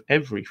ourselves of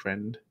every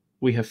friend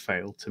we have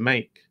failed to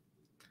make.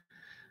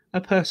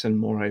 A person,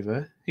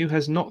 moreover, who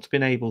has not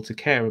been able to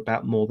care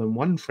about more than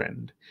one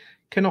friend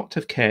cannot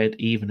have cared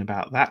even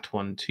about that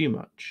one too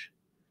much.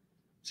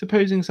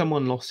 Supposing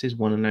someone lost his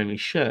one and only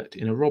shirt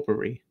in a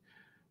robbery,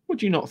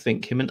 would you not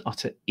think him an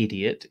utter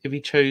idiot if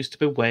he chose to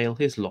bewail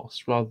his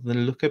loss rather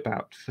than look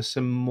about for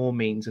some more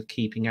means of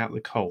keeping out the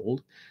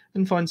cold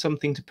and find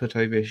something to put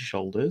over his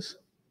shoulders?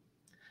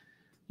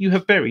 You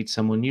have buried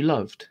someone you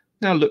loved.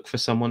 Now look for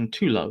someone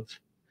to love.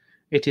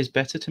 It is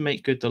better to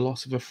make good the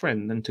loss of a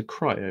friend than to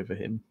cry over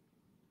him.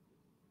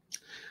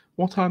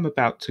 What I am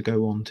about to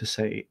go on to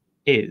say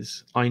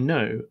is, I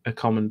know, a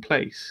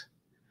commonplace,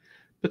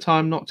 but I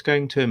am not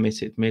going to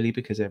omit it merely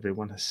because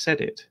everyone has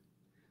said it.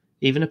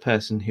 Even a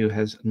person who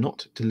has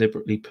not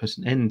deliberately put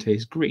an end to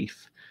his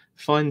grief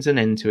finds an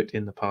end to it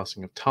in the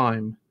passing of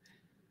time,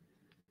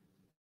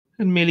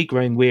 and merely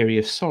growing weary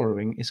of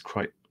sorrowing is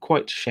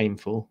quite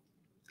shameful,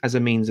 as a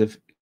means of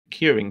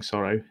curing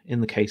sorrow in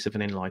the case of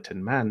an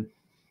enlightened man.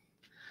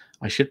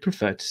 I should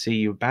prefer to see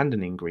you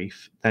abandoning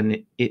grief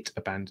than it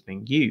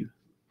abandoning you.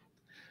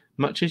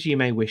 Much as you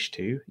may wish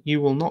to,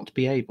 you will not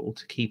be able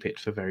to keep it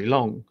for very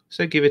long,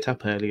 so give it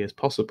up early as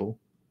possible.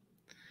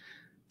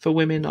 For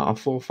women, our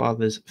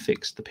forefathers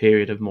fixed the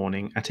period of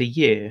mourning at a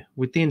year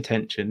with the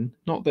intention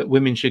not that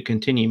women should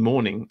continue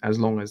mourning as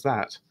long as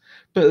that,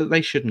 but that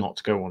they should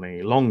not go on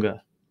any longer.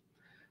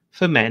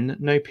 For men,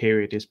 no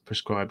period is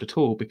prescribed at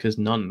all because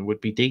none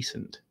would be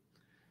decent.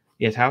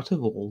 Yet out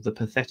of all the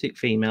pathetic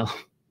females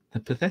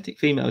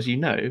you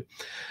know,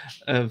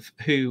 of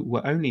who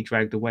were only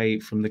dragged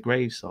away from the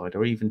graveside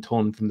or even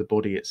torn from the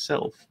body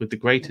itself with the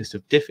greatest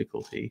of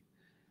difficulty,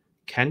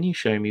 can you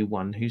show me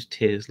one whose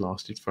tears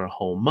lasted for a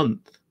whole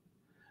month?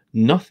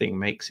 Nothing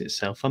makes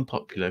itself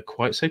unpopular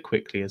quite so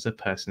quickly as a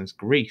person's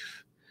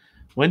grief.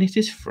 When it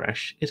is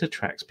fresh, it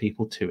attracts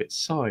people to its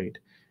side.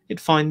 It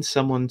finds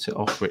someone to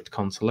offer it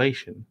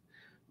consolation.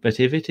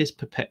 But if it is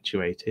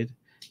perpetuated,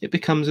 it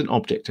becomes an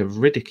object of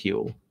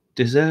ridicule,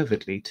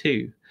 deservedly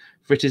too,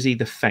 for it is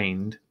either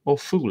feigned or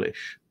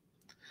foolish.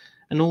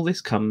 And all this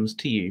comes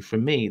to you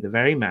from me, the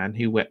very man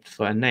who wept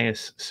for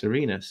Aeneas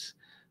Serenus,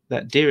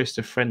 that dearest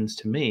of friends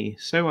to me,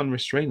 so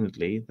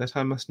unrestrainedly that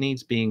I must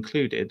needs be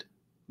included,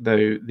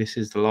 though this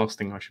is the last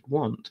thing I should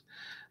want,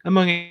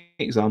 among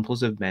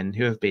examples of men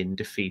who have been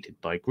defeated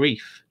by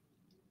grief.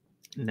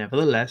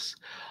 Nevertheless,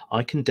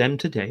 I condemn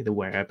today the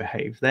way I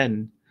behaved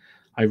then.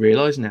 I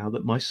realize now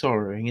that my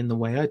sorrowing in the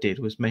way I did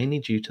was mainly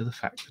due to the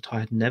fact that I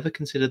had never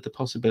considered the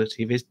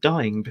possibility of his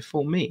dying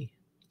before me.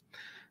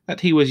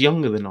 That he was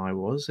younger than I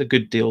was, a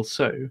good deal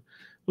so,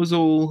 was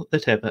all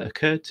that ever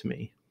occurred to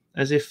me,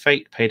 as if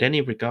fate paid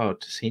any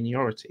regard to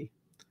seniority.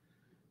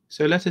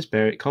 So let us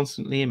bear it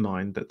constantly in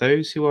mind that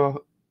those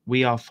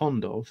we are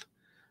fond of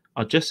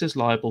are just as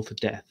liable to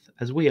death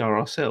as we are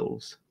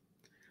ourselves.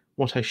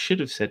 What I should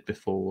have said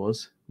before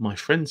was, my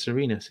friend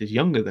Serenus is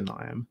younger than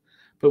I am,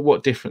 but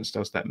what difference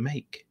does that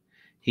make?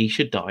 He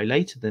should die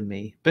later than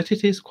me, but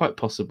it is quite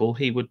possible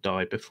he would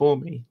die before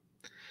me.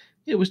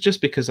 It was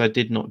just because I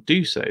did not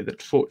do so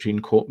that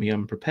fortune caught me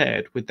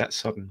unprepared with that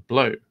sudden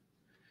blow.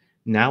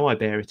 Now I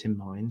bear it in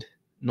mind,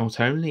 not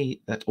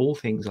only that all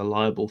things are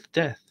liable to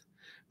death,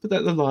 but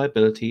that the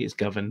liability is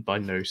governed by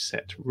no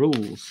set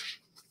rules.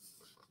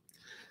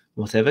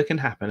 Whatever can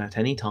happen at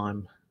any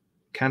time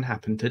can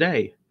happen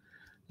today.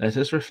 Let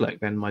us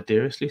reflect then, my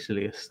dearest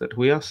Lucilius, that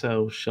we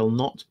ourselves shall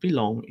not be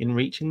long in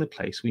reaching the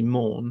place we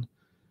mourn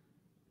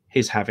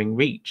his having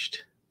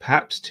reached.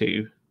 Perhaps,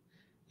 too,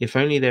 if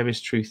only there is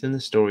truth in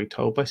the story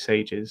told by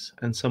sages,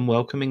 and some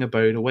welcoming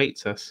abode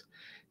awaits us,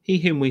 he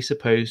whom we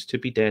suppose to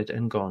be dead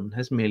and gone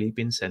has merely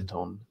been sent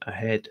on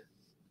ahead.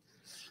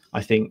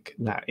 I think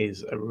that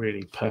is a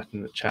really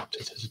pertinent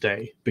chapter to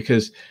today,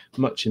 because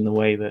much in the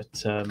way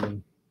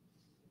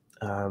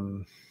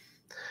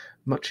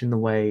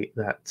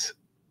that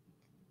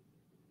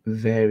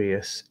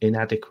various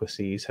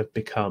inadequacies have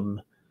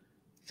become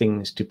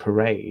things to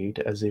parade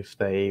as if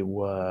they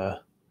were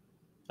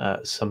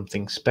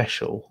something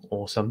special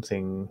or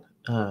something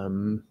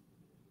of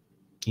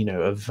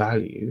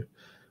value.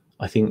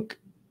 I think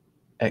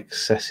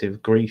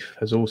excessive grief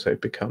has also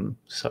become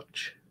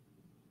such.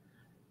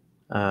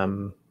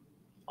 I'm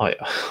a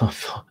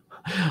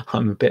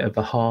bit of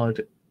a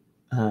hard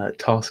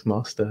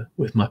taskmaster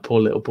with my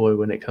poor little boy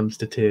when it comes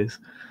to tears.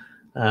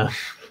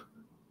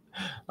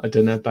 I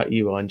don't know about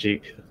you, Iron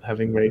Duke,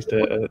 having raised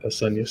a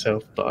son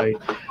yourself, but I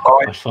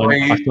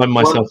find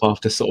myself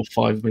after sort of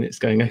 5 minutes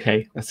going,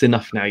 okay, that's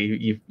enough now.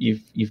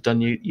 You've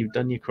done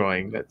your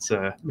crying. Let's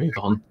move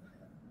on.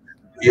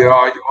 Yeah,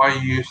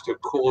 I used to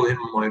call him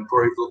my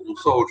brave little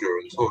soldier,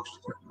 and soldiers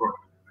don't cry.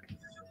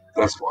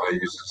 That's what I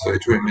used to say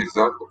to him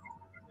exactly.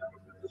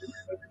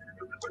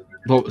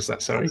 What was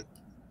that? Sorry.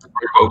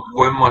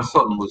 When my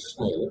son was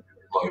small,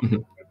 like 5,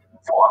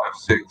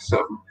 6,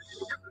 7.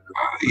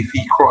 If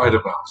he cried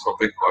about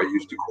something, I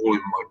used to call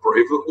him my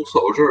brave little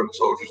soldier, and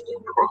soldiers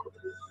don't cry.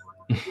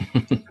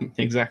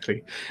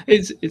 exactly.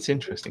 It's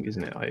interesting,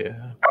 isn't it?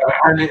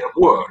 And it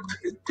worked.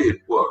 It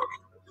did work.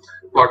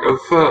 Like at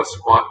first,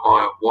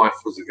 my wife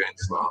was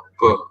against that,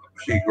 but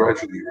she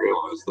gradually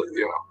realised that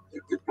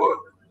it did work.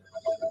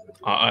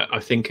 I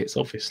think it's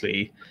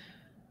obviously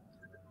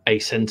a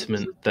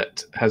sentiment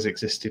that has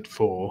existed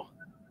for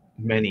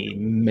many,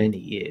 many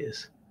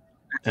years.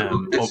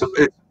 It's a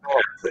bad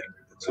thing.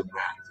 It's a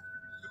bad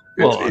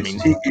thing. Well, it's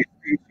teaching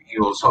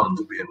your son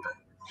to be a man.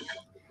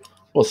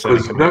 Well,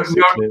 Seneca makes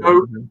it clear.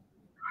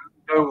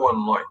 No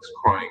one likes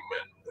crying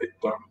men. They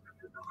don't.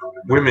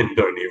 Women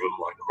don't even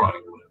like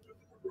crying men.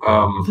 I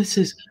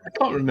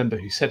can't remember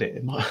who said it.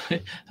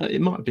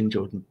 It might have been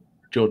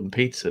Jordan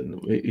Peterson,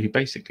 who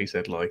basically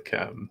said, like,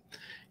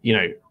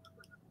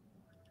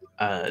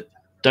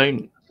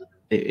 don't.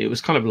 It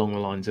was kind of along the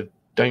lines of,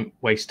 don't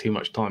waste too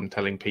much time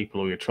telling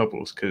people all your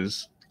troubles,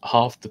 because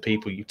half the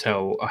people you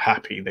tell are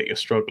happy that you're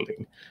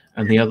struggling,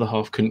 and the other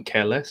half couldn't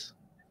care less.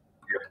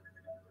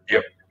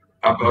 Yep.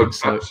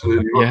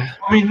 Absolutely right. Yeah.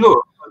 I mean,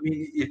 look.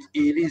 It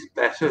is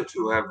better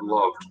to have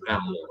loved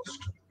and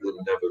lost than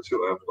never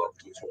to have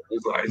loved at all.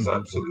 That is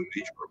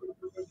absolutely true.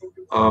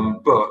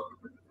 But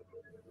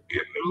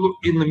look,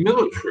 in the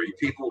military,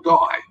 people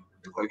die.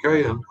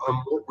 Okay, and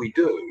what we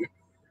do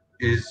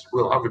is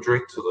we'll have a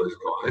drink to those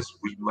guys.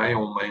 We may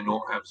or may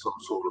not have some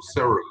sort of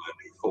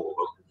ceremony for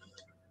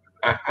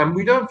them, and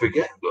we don't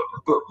forget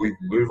them, but we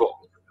move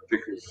on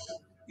because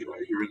you're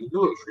in the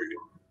military,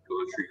 and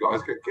military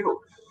guys get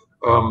killed,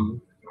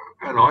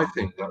 and I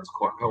think that's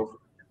quite healthy.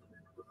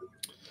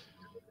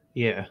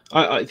 Yeah,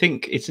 I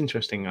think it's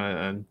interesting.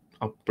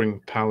 I'll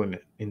bring Powell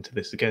into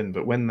this again,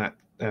 but when that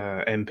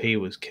MP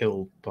was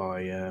killed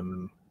by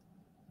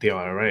the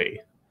IRA,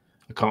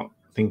 I can't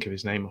think of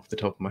his name off the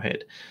top of my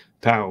head.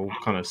 Powell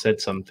kind of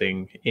said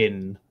something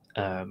in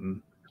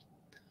I'm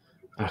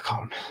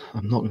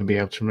not going to be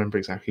able to remember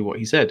exactly what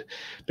he said,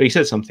 but he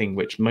said something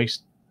which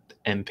most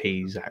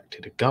MPs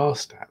acted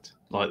aghast at.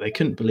 Like, they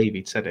couldn't believe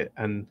he'd said it,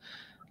 and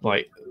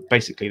like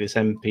basically this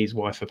MP's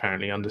wife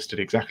apparently understood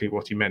exactly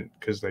what he meant,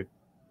 because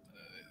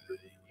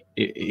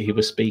he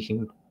was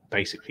speaking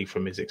basically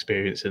from his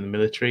experience in the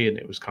military, and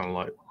it was kind of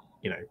like,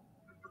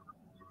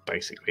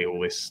 basically all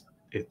this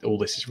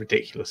is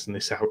ridiculous, and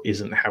this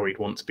isn't how he'd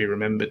want to be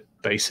remembered,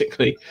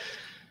 basically.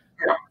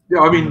 Yeah.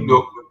 I mean,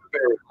 look,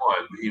 bear in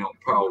mind,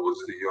 Powell was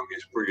the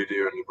youngest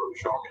brigadier in the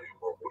British Army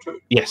in World War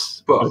II.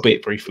 Yes,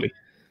 albeit briefly.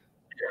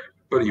 Yeah,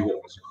 but he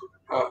was,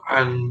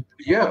 and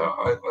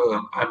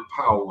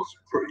Powell was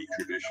a pretty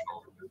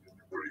traditional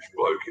British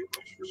bloke in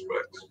this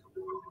respect.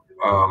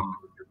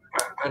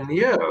 And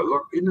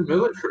look, in the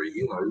military,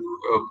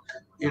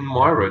 in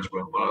my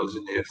regiment when I was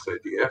in the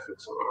SADF in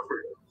South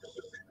Africa,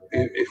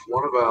 if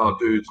one of our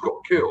dudes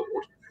got killed,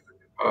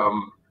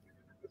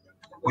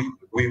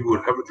 we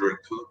would have a drink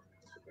to them.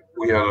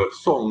 We had a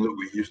song that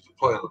we used to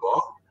play in the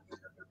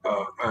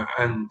bar,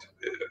 and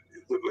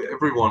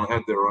everyone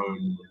had their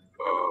own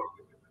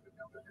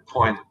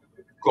pint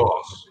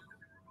glass,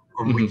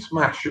 and we'd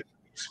smash it,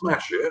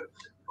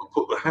 and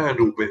put the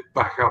handle bit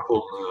back up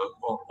on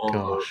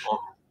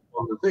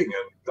the thing,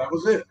 and that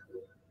was it.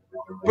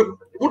 But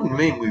it wouldn't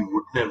mean we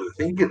would never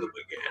think of them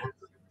again,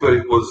 but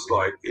it was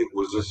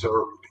a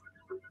ceremony,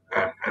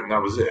 and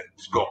that was it.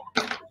 It's gone.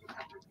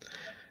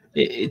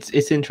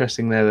 It's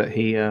interesting there that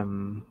he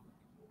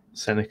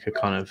Seneca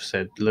kind of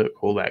said, look,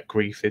 all that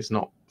grief is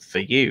not for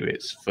you,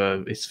 it's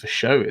for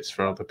show, it's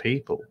for other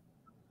people.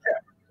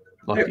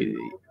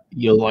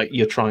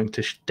 You're trying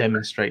to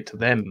demonstrate to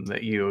them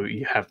that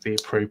you have the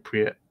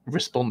appropriate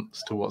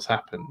response to what's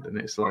happened, and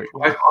it's like,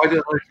 I don't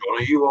know, John,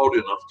 are you old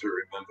enough to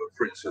remember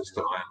Princess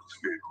Diana's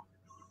funeral?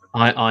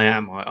 I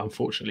am.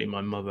 Unfortunately,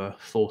 my mother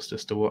forced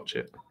us to watch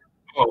it.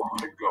 Oh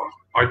my god!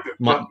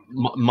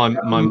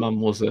 My mum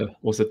was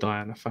a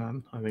Diana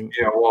fan, I think.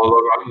 Yeah, well,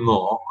 look, I'm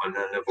not, and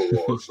I never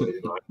was. So, I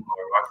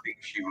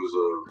think she was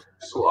a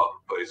slut,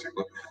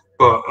 basically.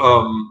 But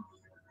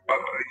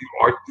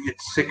it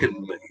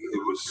sickened me.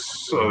 It was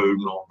so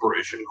not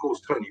British, and of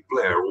course, Tony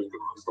Blair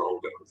organised the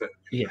whole damn thing.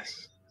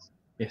 Yes,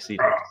 he did.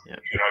 Yeah.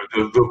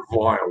 The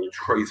vile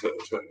traitor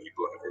Tony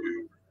Blair,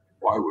 who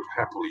I would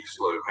happily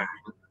slow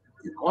hang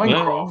in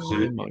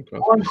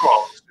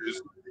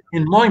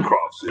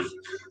Minecraft.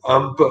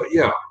 But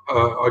yeah,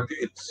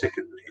 it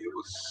sickened me. It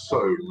was so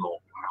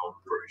not how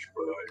British,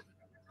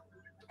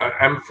 but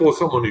and for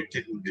someone who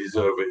didn't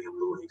deserve it in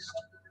the least.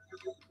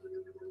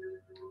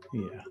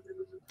 Yeah.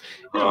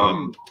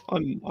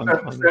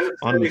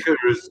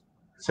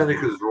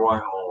 Seneca's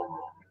right on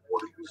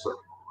what he was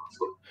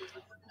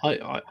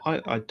saying.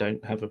 I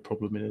don't have a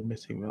problem in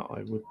admitting that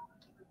I would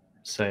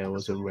say I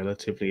was a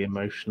relatively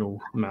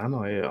emotional man.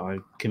 I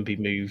can be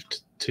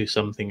moved to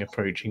something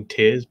approaching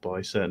tears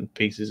by certain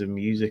pieces of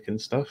music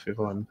and stuff if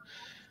I'm,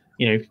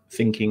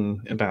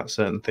 thinking about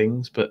certain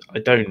things, but I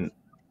don't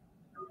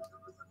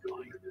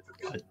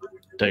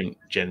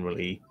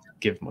generally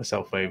give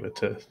myself over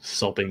to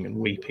sobbing and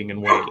weeping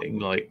and wailing,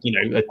 like,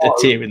 a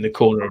tear in the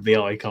corner of the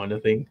eye kind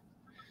of thing.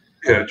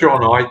 Yeah,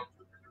 John, I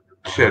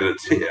shed a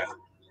tear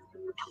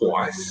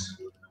twice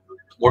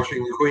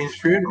watching the Queen's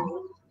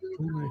funeral.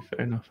 No,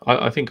 fair enough.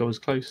 I think I was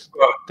close.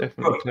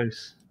 Definitely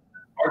close.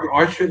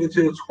 I shed a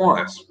tear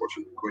twice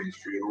watching the Queen's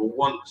funeral.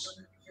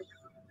 Once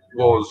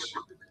was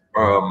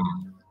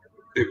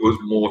it was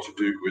more to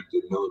do with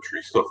the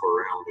military stuff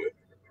around it,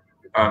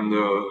 and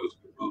the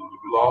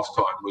last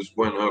time was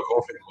when her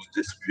coffin was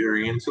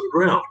disappearing into the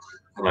ground,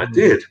 and I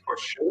did. I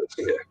shed a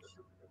tear.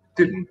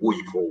 Didn't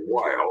weep for a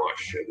while. I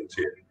shed a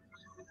tear.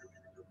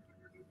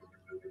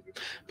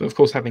 But of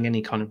course, having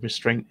any kind of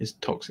restraint is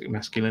toxic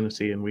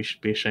masculinity, and we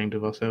should be ashamed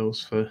of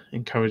ourselves for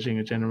encouraging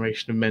a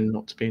generation of men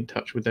not to be in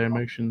touch with their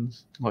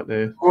emotions like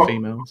they're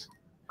females.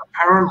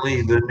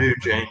 Apparently, the new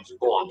James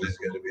Bond is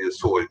going to be a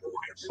soy boy.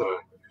 So,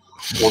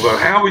 although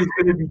how he's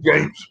going to be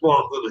James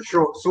Bond and a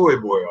short soy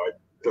boy, I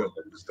don't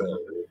understand.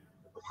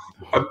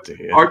 I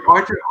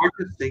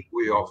just think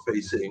we are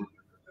facing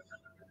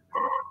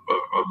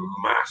a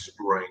mass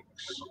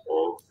ranks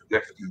of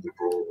lefty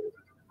liberal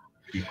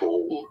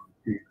people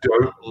who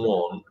don't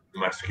want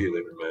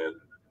masculine men,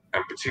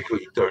 and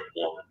particularly don't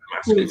want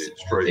masculine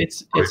straight.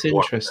 It's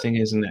interesting,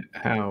 isn't it,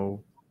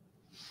 how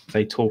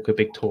they talk a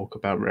big talk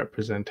about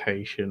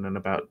representation and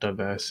about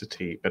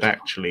diversity, but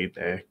actually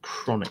they're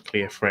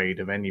chronically afraid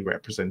of any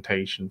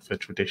representation for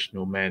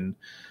traditional men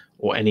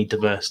or any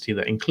diversity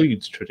that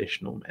includes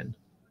traditional men.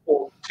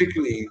 Or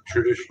particularly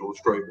traditional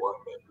straight white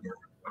men. Yeah,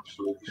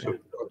 absolutely,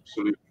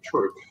 absolutely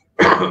true.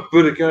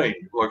 But again,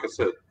 like I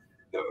said,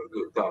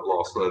 that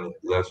last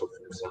letter from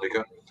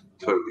Seneca,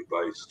 totally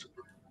based.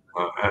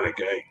 And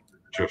again,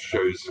 just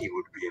shows he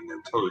would be an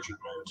intelligent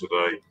man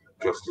today,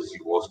 just as he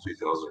was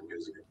 2,000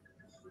 years ago.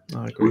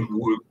 I agree.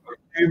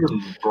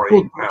 Human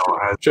brain power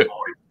has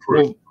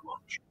improved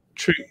much.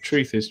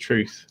 Truth is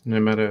truth, no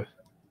matter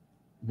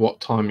what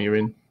time you're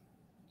in.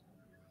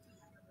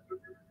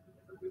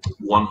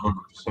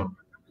 100%.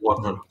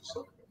 100%.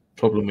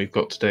 Problem we've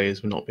got today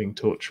is we're not being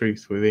taught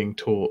truth. We're being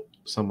taught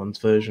someone's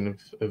version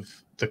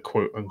of the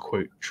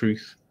quote-unquote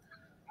truth.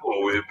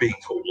 Well, we're being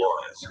taught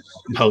lies.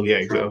 Oh, yeah,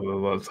 exactly.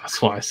 Well,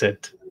 that's why I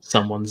said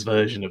someone's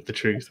version of the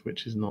truth,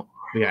 which is not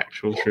the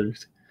actual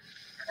truth.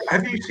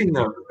 Have you seen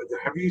that?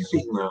 Have you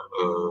seen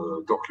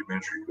that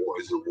documentary? What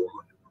is a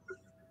woman?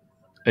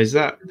 Is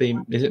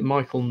it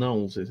Michael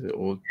Knowles? Is it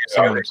or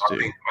someone to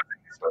do?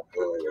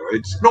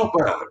 It's not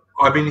bad.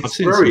 I mean, I've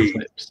seen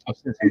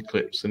some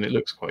clips, and it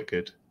looks quite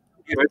good.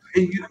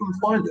 You can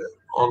find it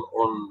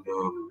on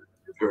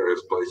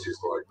various places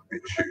like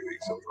BitChute,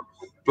 etc.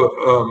 But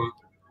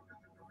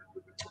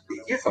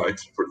yeah,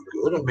 it's pretty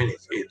good. I mean,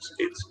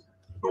 it's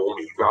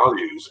normie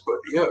values, but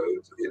yeah,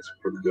 it's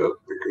pretty good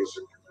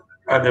because.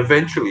 And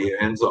eventually it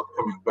ends up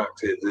coming back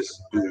to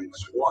this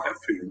dude's wife,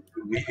 who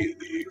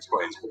immediately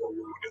explains what a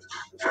woman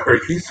is very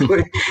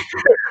easily.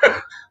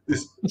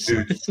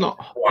 It's not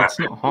hard, is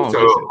it?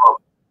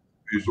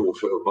 Who's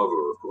also a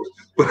mother, of course.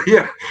 But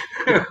yeah.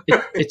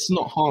 It's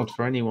not hard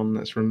for anyone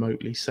that's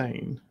remotely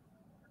sane.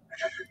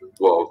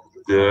 Well,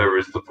 there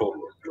is the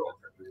problem, John.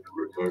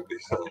 Remotely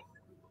sane.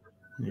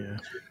 Yeah.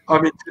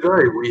 I mean,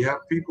 today we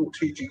have people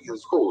teaching in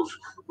schools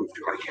with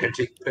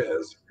gigantic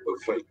pairs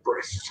of fake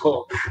breasts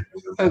on,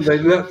 and they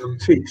let them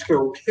teach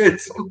little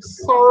kids. I'm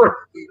sorry.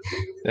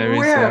 There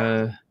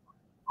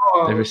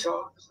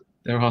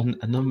are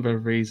a number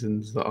of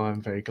reasons that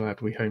I'm very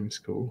glad we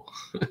homeschool.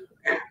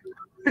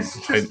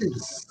 It's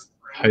just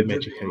home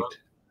educate.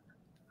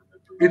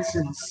 It's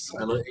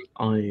insanity.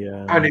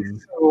 And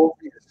it's so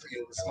obviously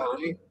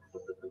insanity.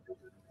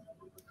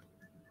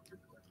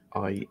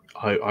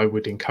 I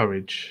would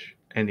encourage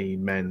any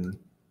men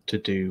to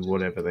do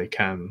whatever they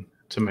can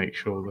to make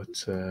sure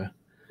that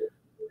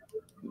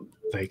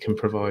they can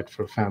provide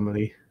for a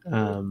family.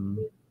 John,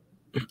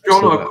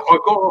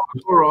 I've got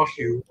to ask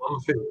you one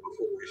thing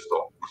before we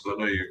stop, because I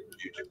know you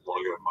didn't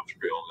want to go much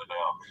beyond it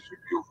now because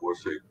your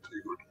voice ain't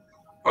too good.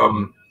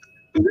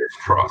 Liz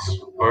Truss,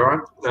 all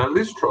right? Now,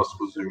 Liz Truss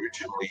was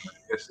originally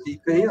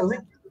SDP, I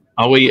think.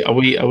 Are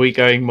we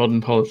going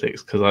modern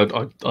politics? Because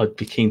I'd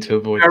be keen to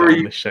avoid that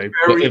on this show.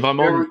 But if I'm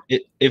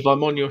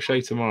on your show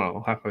tomorrow,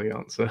 I'll happily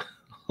answer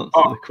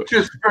the question.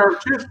 Just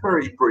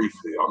very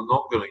briefly, I'm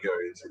not going to go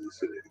into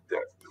this in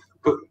depth,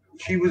 but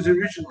she was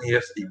originally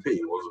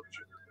SDP, wasn't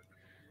she?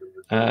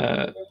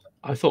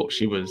 I thought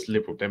she was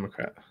Liberal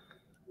Democrat.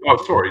 Oh,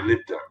 sorry,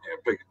 Lib Dem. Yeah,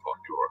 beg your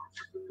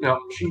pardon. Now,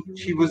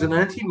 she was an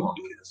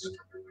anti-monarchist.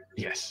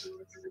 Yes.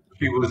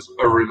 She was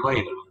a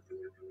Remainer.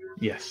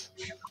 Yes.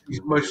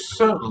 She's most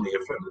certainly a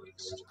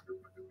feminist.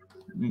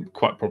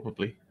 Quite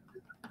probably.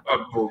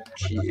 Well,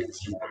 she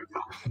is, you know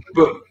that.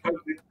 But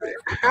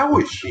how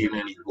is she in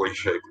any way,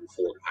 shape, or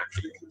form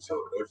actually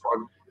conservative?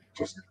 I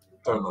just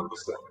don't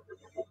understand.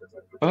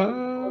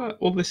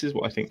 Well, this is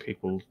what I think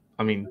people.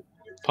 I mean,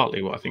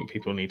 partly what I think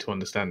people need to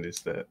understand is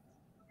that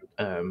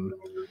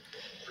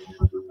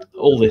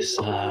all these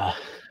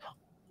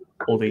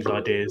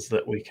ideas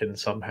that we can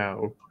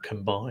somehow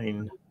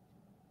combine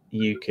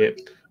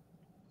UKIP,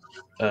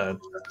 the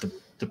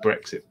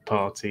Brexit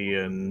Party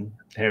and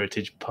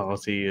Heritage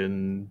Party,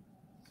 and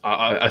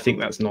I think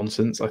that's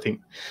nonsense. I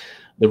think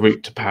the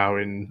route to power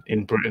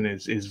in Britain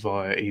is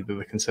via either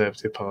the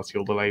Conservative Party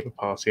or the Labour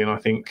Party, and I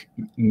think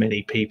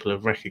many people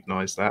have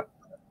recognised that.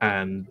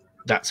 and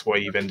that's why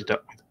you've ended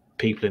up with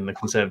people in the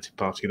Conservative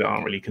Party that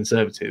aren't really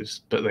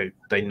conservatives, but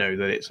they know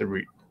that it's a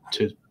route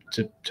to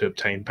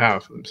obtain power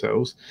for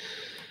themselves.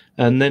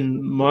 And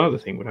then my other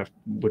thing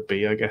would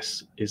be, I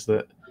guess, is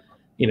that,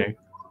 you know,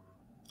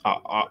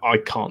 I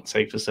can't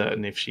say for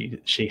certain if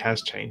she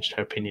has changed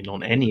her opinion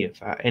on any of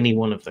that, any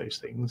one of those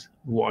things.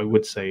 What I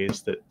would say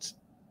is that,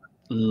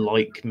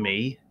 like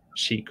me,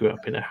 she grew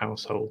up in a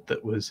household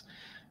that was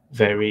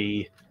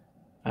very,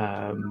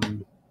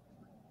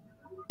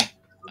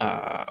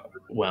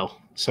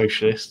 well,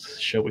 socialist,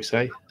 shall we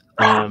say.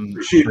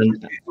 She's a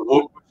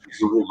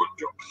woman,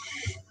 John.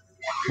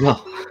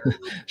 Well,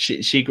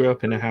 she grew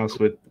up in a house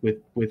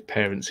with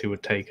parents who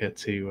would take her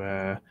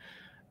to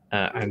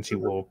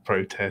anti-war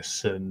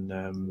protests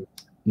and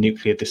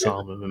nuclear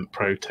disarmament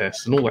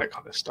protests and all that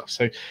kind of stuff.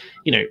 So,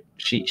 you know,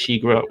 she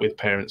grew up with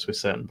parents with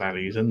certain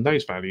values, and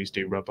those values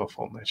do rub off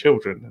on their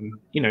children. And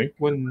you know,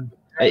 when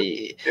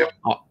I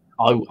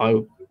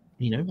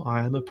you know,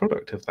 I am a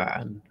product of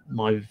that, and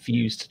my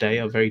views today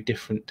are very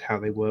different to how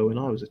they were when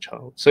I was a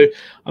child. So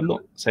I'm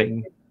not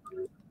saying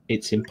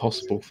it's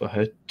impossible for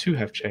her to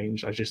have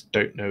changed. I just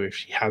don't know if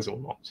she has or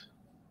not.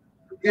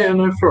 Yeah,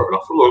 no, fair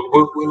enough.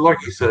 Look,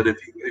 like you said, if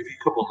you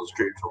come on the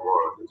street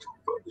tomorrow, we'll talk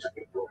about this a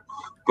bit more.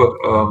 But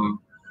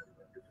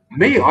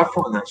me, I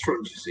find that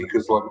strange to see,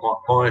 because like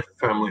my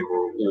family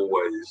were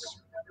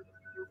always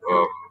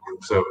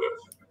conservative.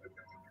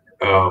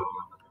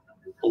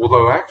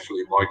 Although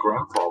actually, my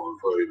grandfather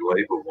voted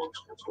Labour once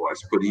or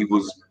twice, but he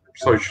was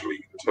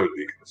socially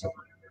totally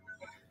conservative.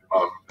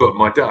 But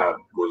my dad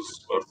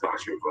was a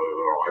Thatcher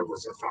voter. I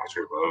was a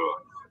Thatcher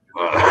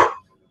voter.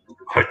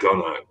 I don't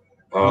know.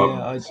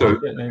 I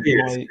don't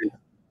know.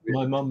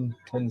 My mum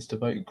tends to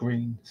vote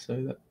Green, so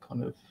that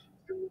kind of.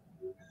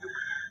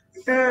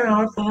 Yeah,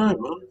 I don't know,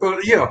 man.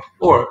 But yeah,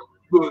 all right.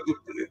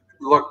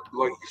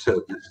 Like you said,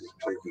 this is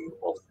taking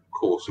off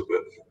course a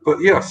bit. But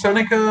yeah,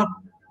 Seneca,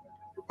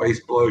 base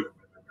bloke.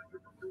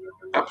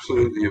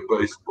 Absolutely a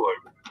base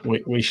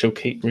bloke. We shall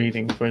keep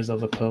reading for his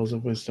other pearls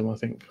of wisdom. I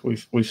think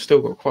we've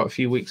still got quite a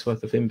few weeks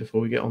worth of him before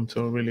we get on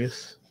to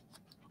Aurelius.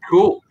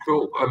 Cool.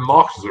 And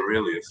Marcus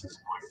Aurelius is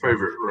my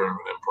favourite Roman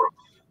emperor.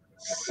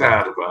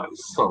 Sad about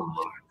his son,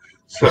 though.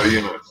 So,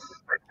 you know,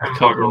 I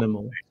can't win them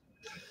all.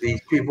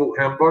 These people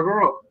can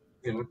bugger up,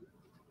 you know.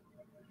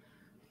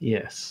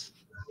 Yes.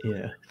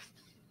 Yeah.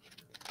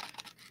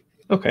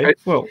 Okay.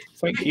 Well,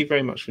 thank you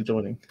very much for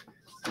joining.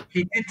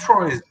 He did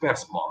try his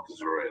best, Marcus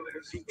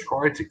Aurelius. He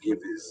tried to give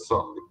his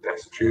son the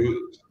best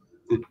tutors.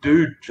 The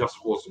dude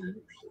just wasn't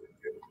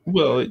interested.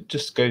 Well, it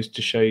just goes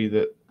to show you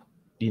that,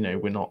 you know,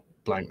 we're not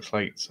blank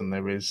slates, and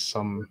there is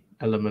some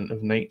element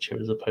of nature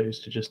as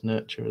opposed to just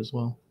nurture as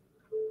well.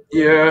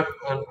 Yeah,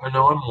 and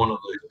I'm one of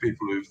those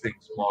people who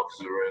thinks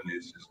Marcus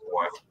Aurelius'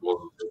 wife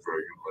wasn't a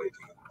very good lady.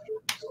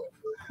 So.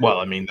 Well,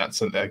 I mean,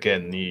 that's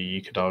again,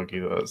 you could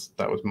argue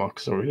that was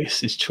Marcus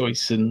Aurelius'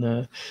 choice, and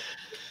but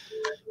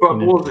you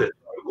know. Was it?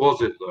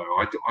 Was it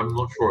though? I'm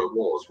not sure it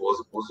was.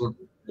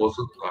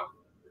 Wasn't that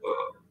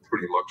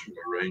pretty much an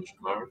arranged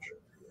marriage?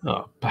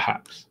 Oh,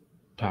 perhaps.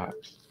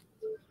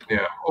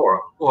 Yeah. All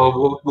right.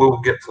 Well, we'll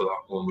get to that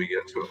when we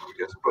get to it, I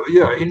guess. But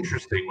yeah,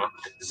 interesting, man.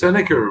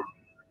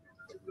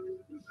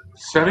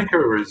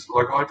 Seneca is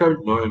like, I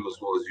don't know him as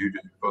well as you do,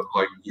 but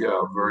like,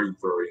 yeah, very,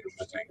 very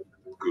interesting,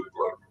 good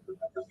bloke.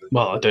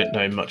 Well, I don't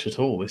know much at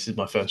all. This is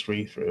my first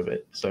read through of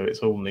it, so it's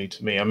all new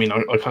to me. I mean,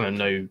 I kind of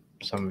know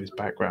some of his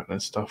background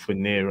and stuff with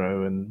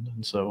Nero and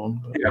so on.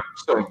 But, yeah,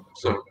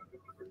 so.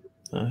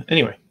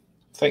 Anyway,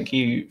 thank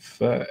you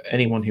for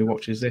anyone who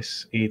watches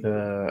this,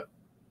 either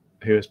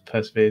who has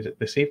persevered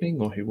this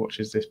evening or who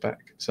watches this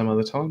back some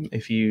other time.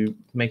 If you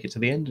make it to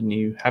the end and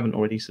you haven't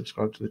already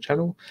subscribed to the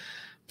channel,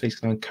 please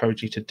can I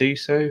encourage you to do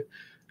so.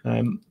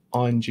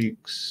 Iron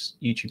Duke's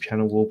YouTube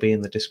channel will be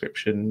in the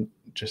description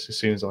just as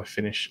soon as I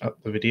finish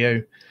up the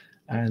video,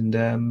 and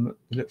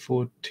we look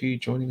forward to you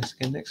joining us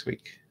again next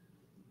week.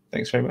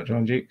 Thanks very much,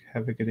 Iron Duke.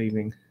 Have a good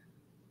evening.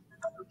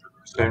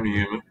 Same to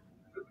you, man.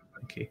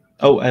 Thank you.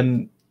 Oh,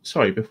 and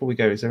sorry, before we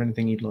go, is there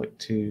anything you'd like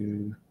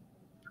to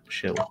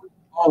shill?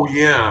 Oh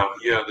yeah,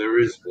 there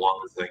is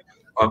one thing.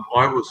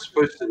 I was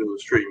supposed to do a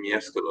stream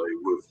yesterday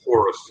with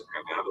Horace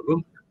and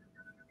Adam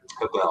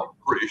about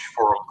British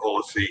foreign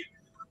policy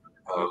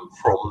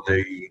from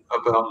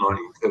about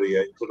 1938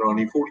 to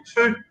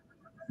 1942,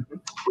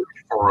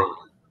 British foreign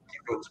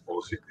defence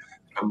policy,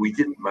 and we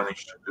didn't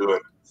manage to do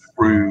it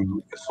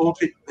through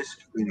assorted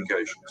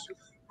miscommunications.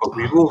 But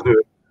we will do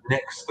it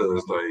next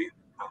Thursday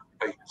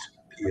at 8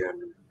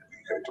 p.m.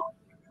 UK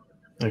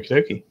time. Okie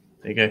dokie.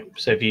 There you go.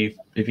 So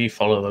if you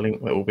follow the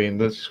link that will be in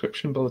the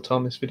description by the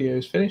time this video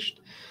is finished,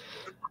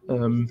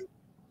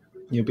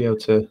 you'll be able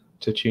to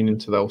tune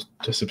into those,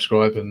 to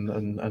subscribe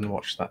and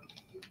watch that.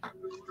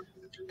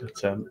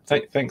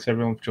 But thanks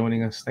everyone for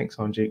joining us. Thanks,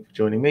 Iron Duke, for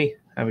joining me.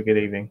 Have a good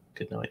evening.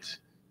 Good night.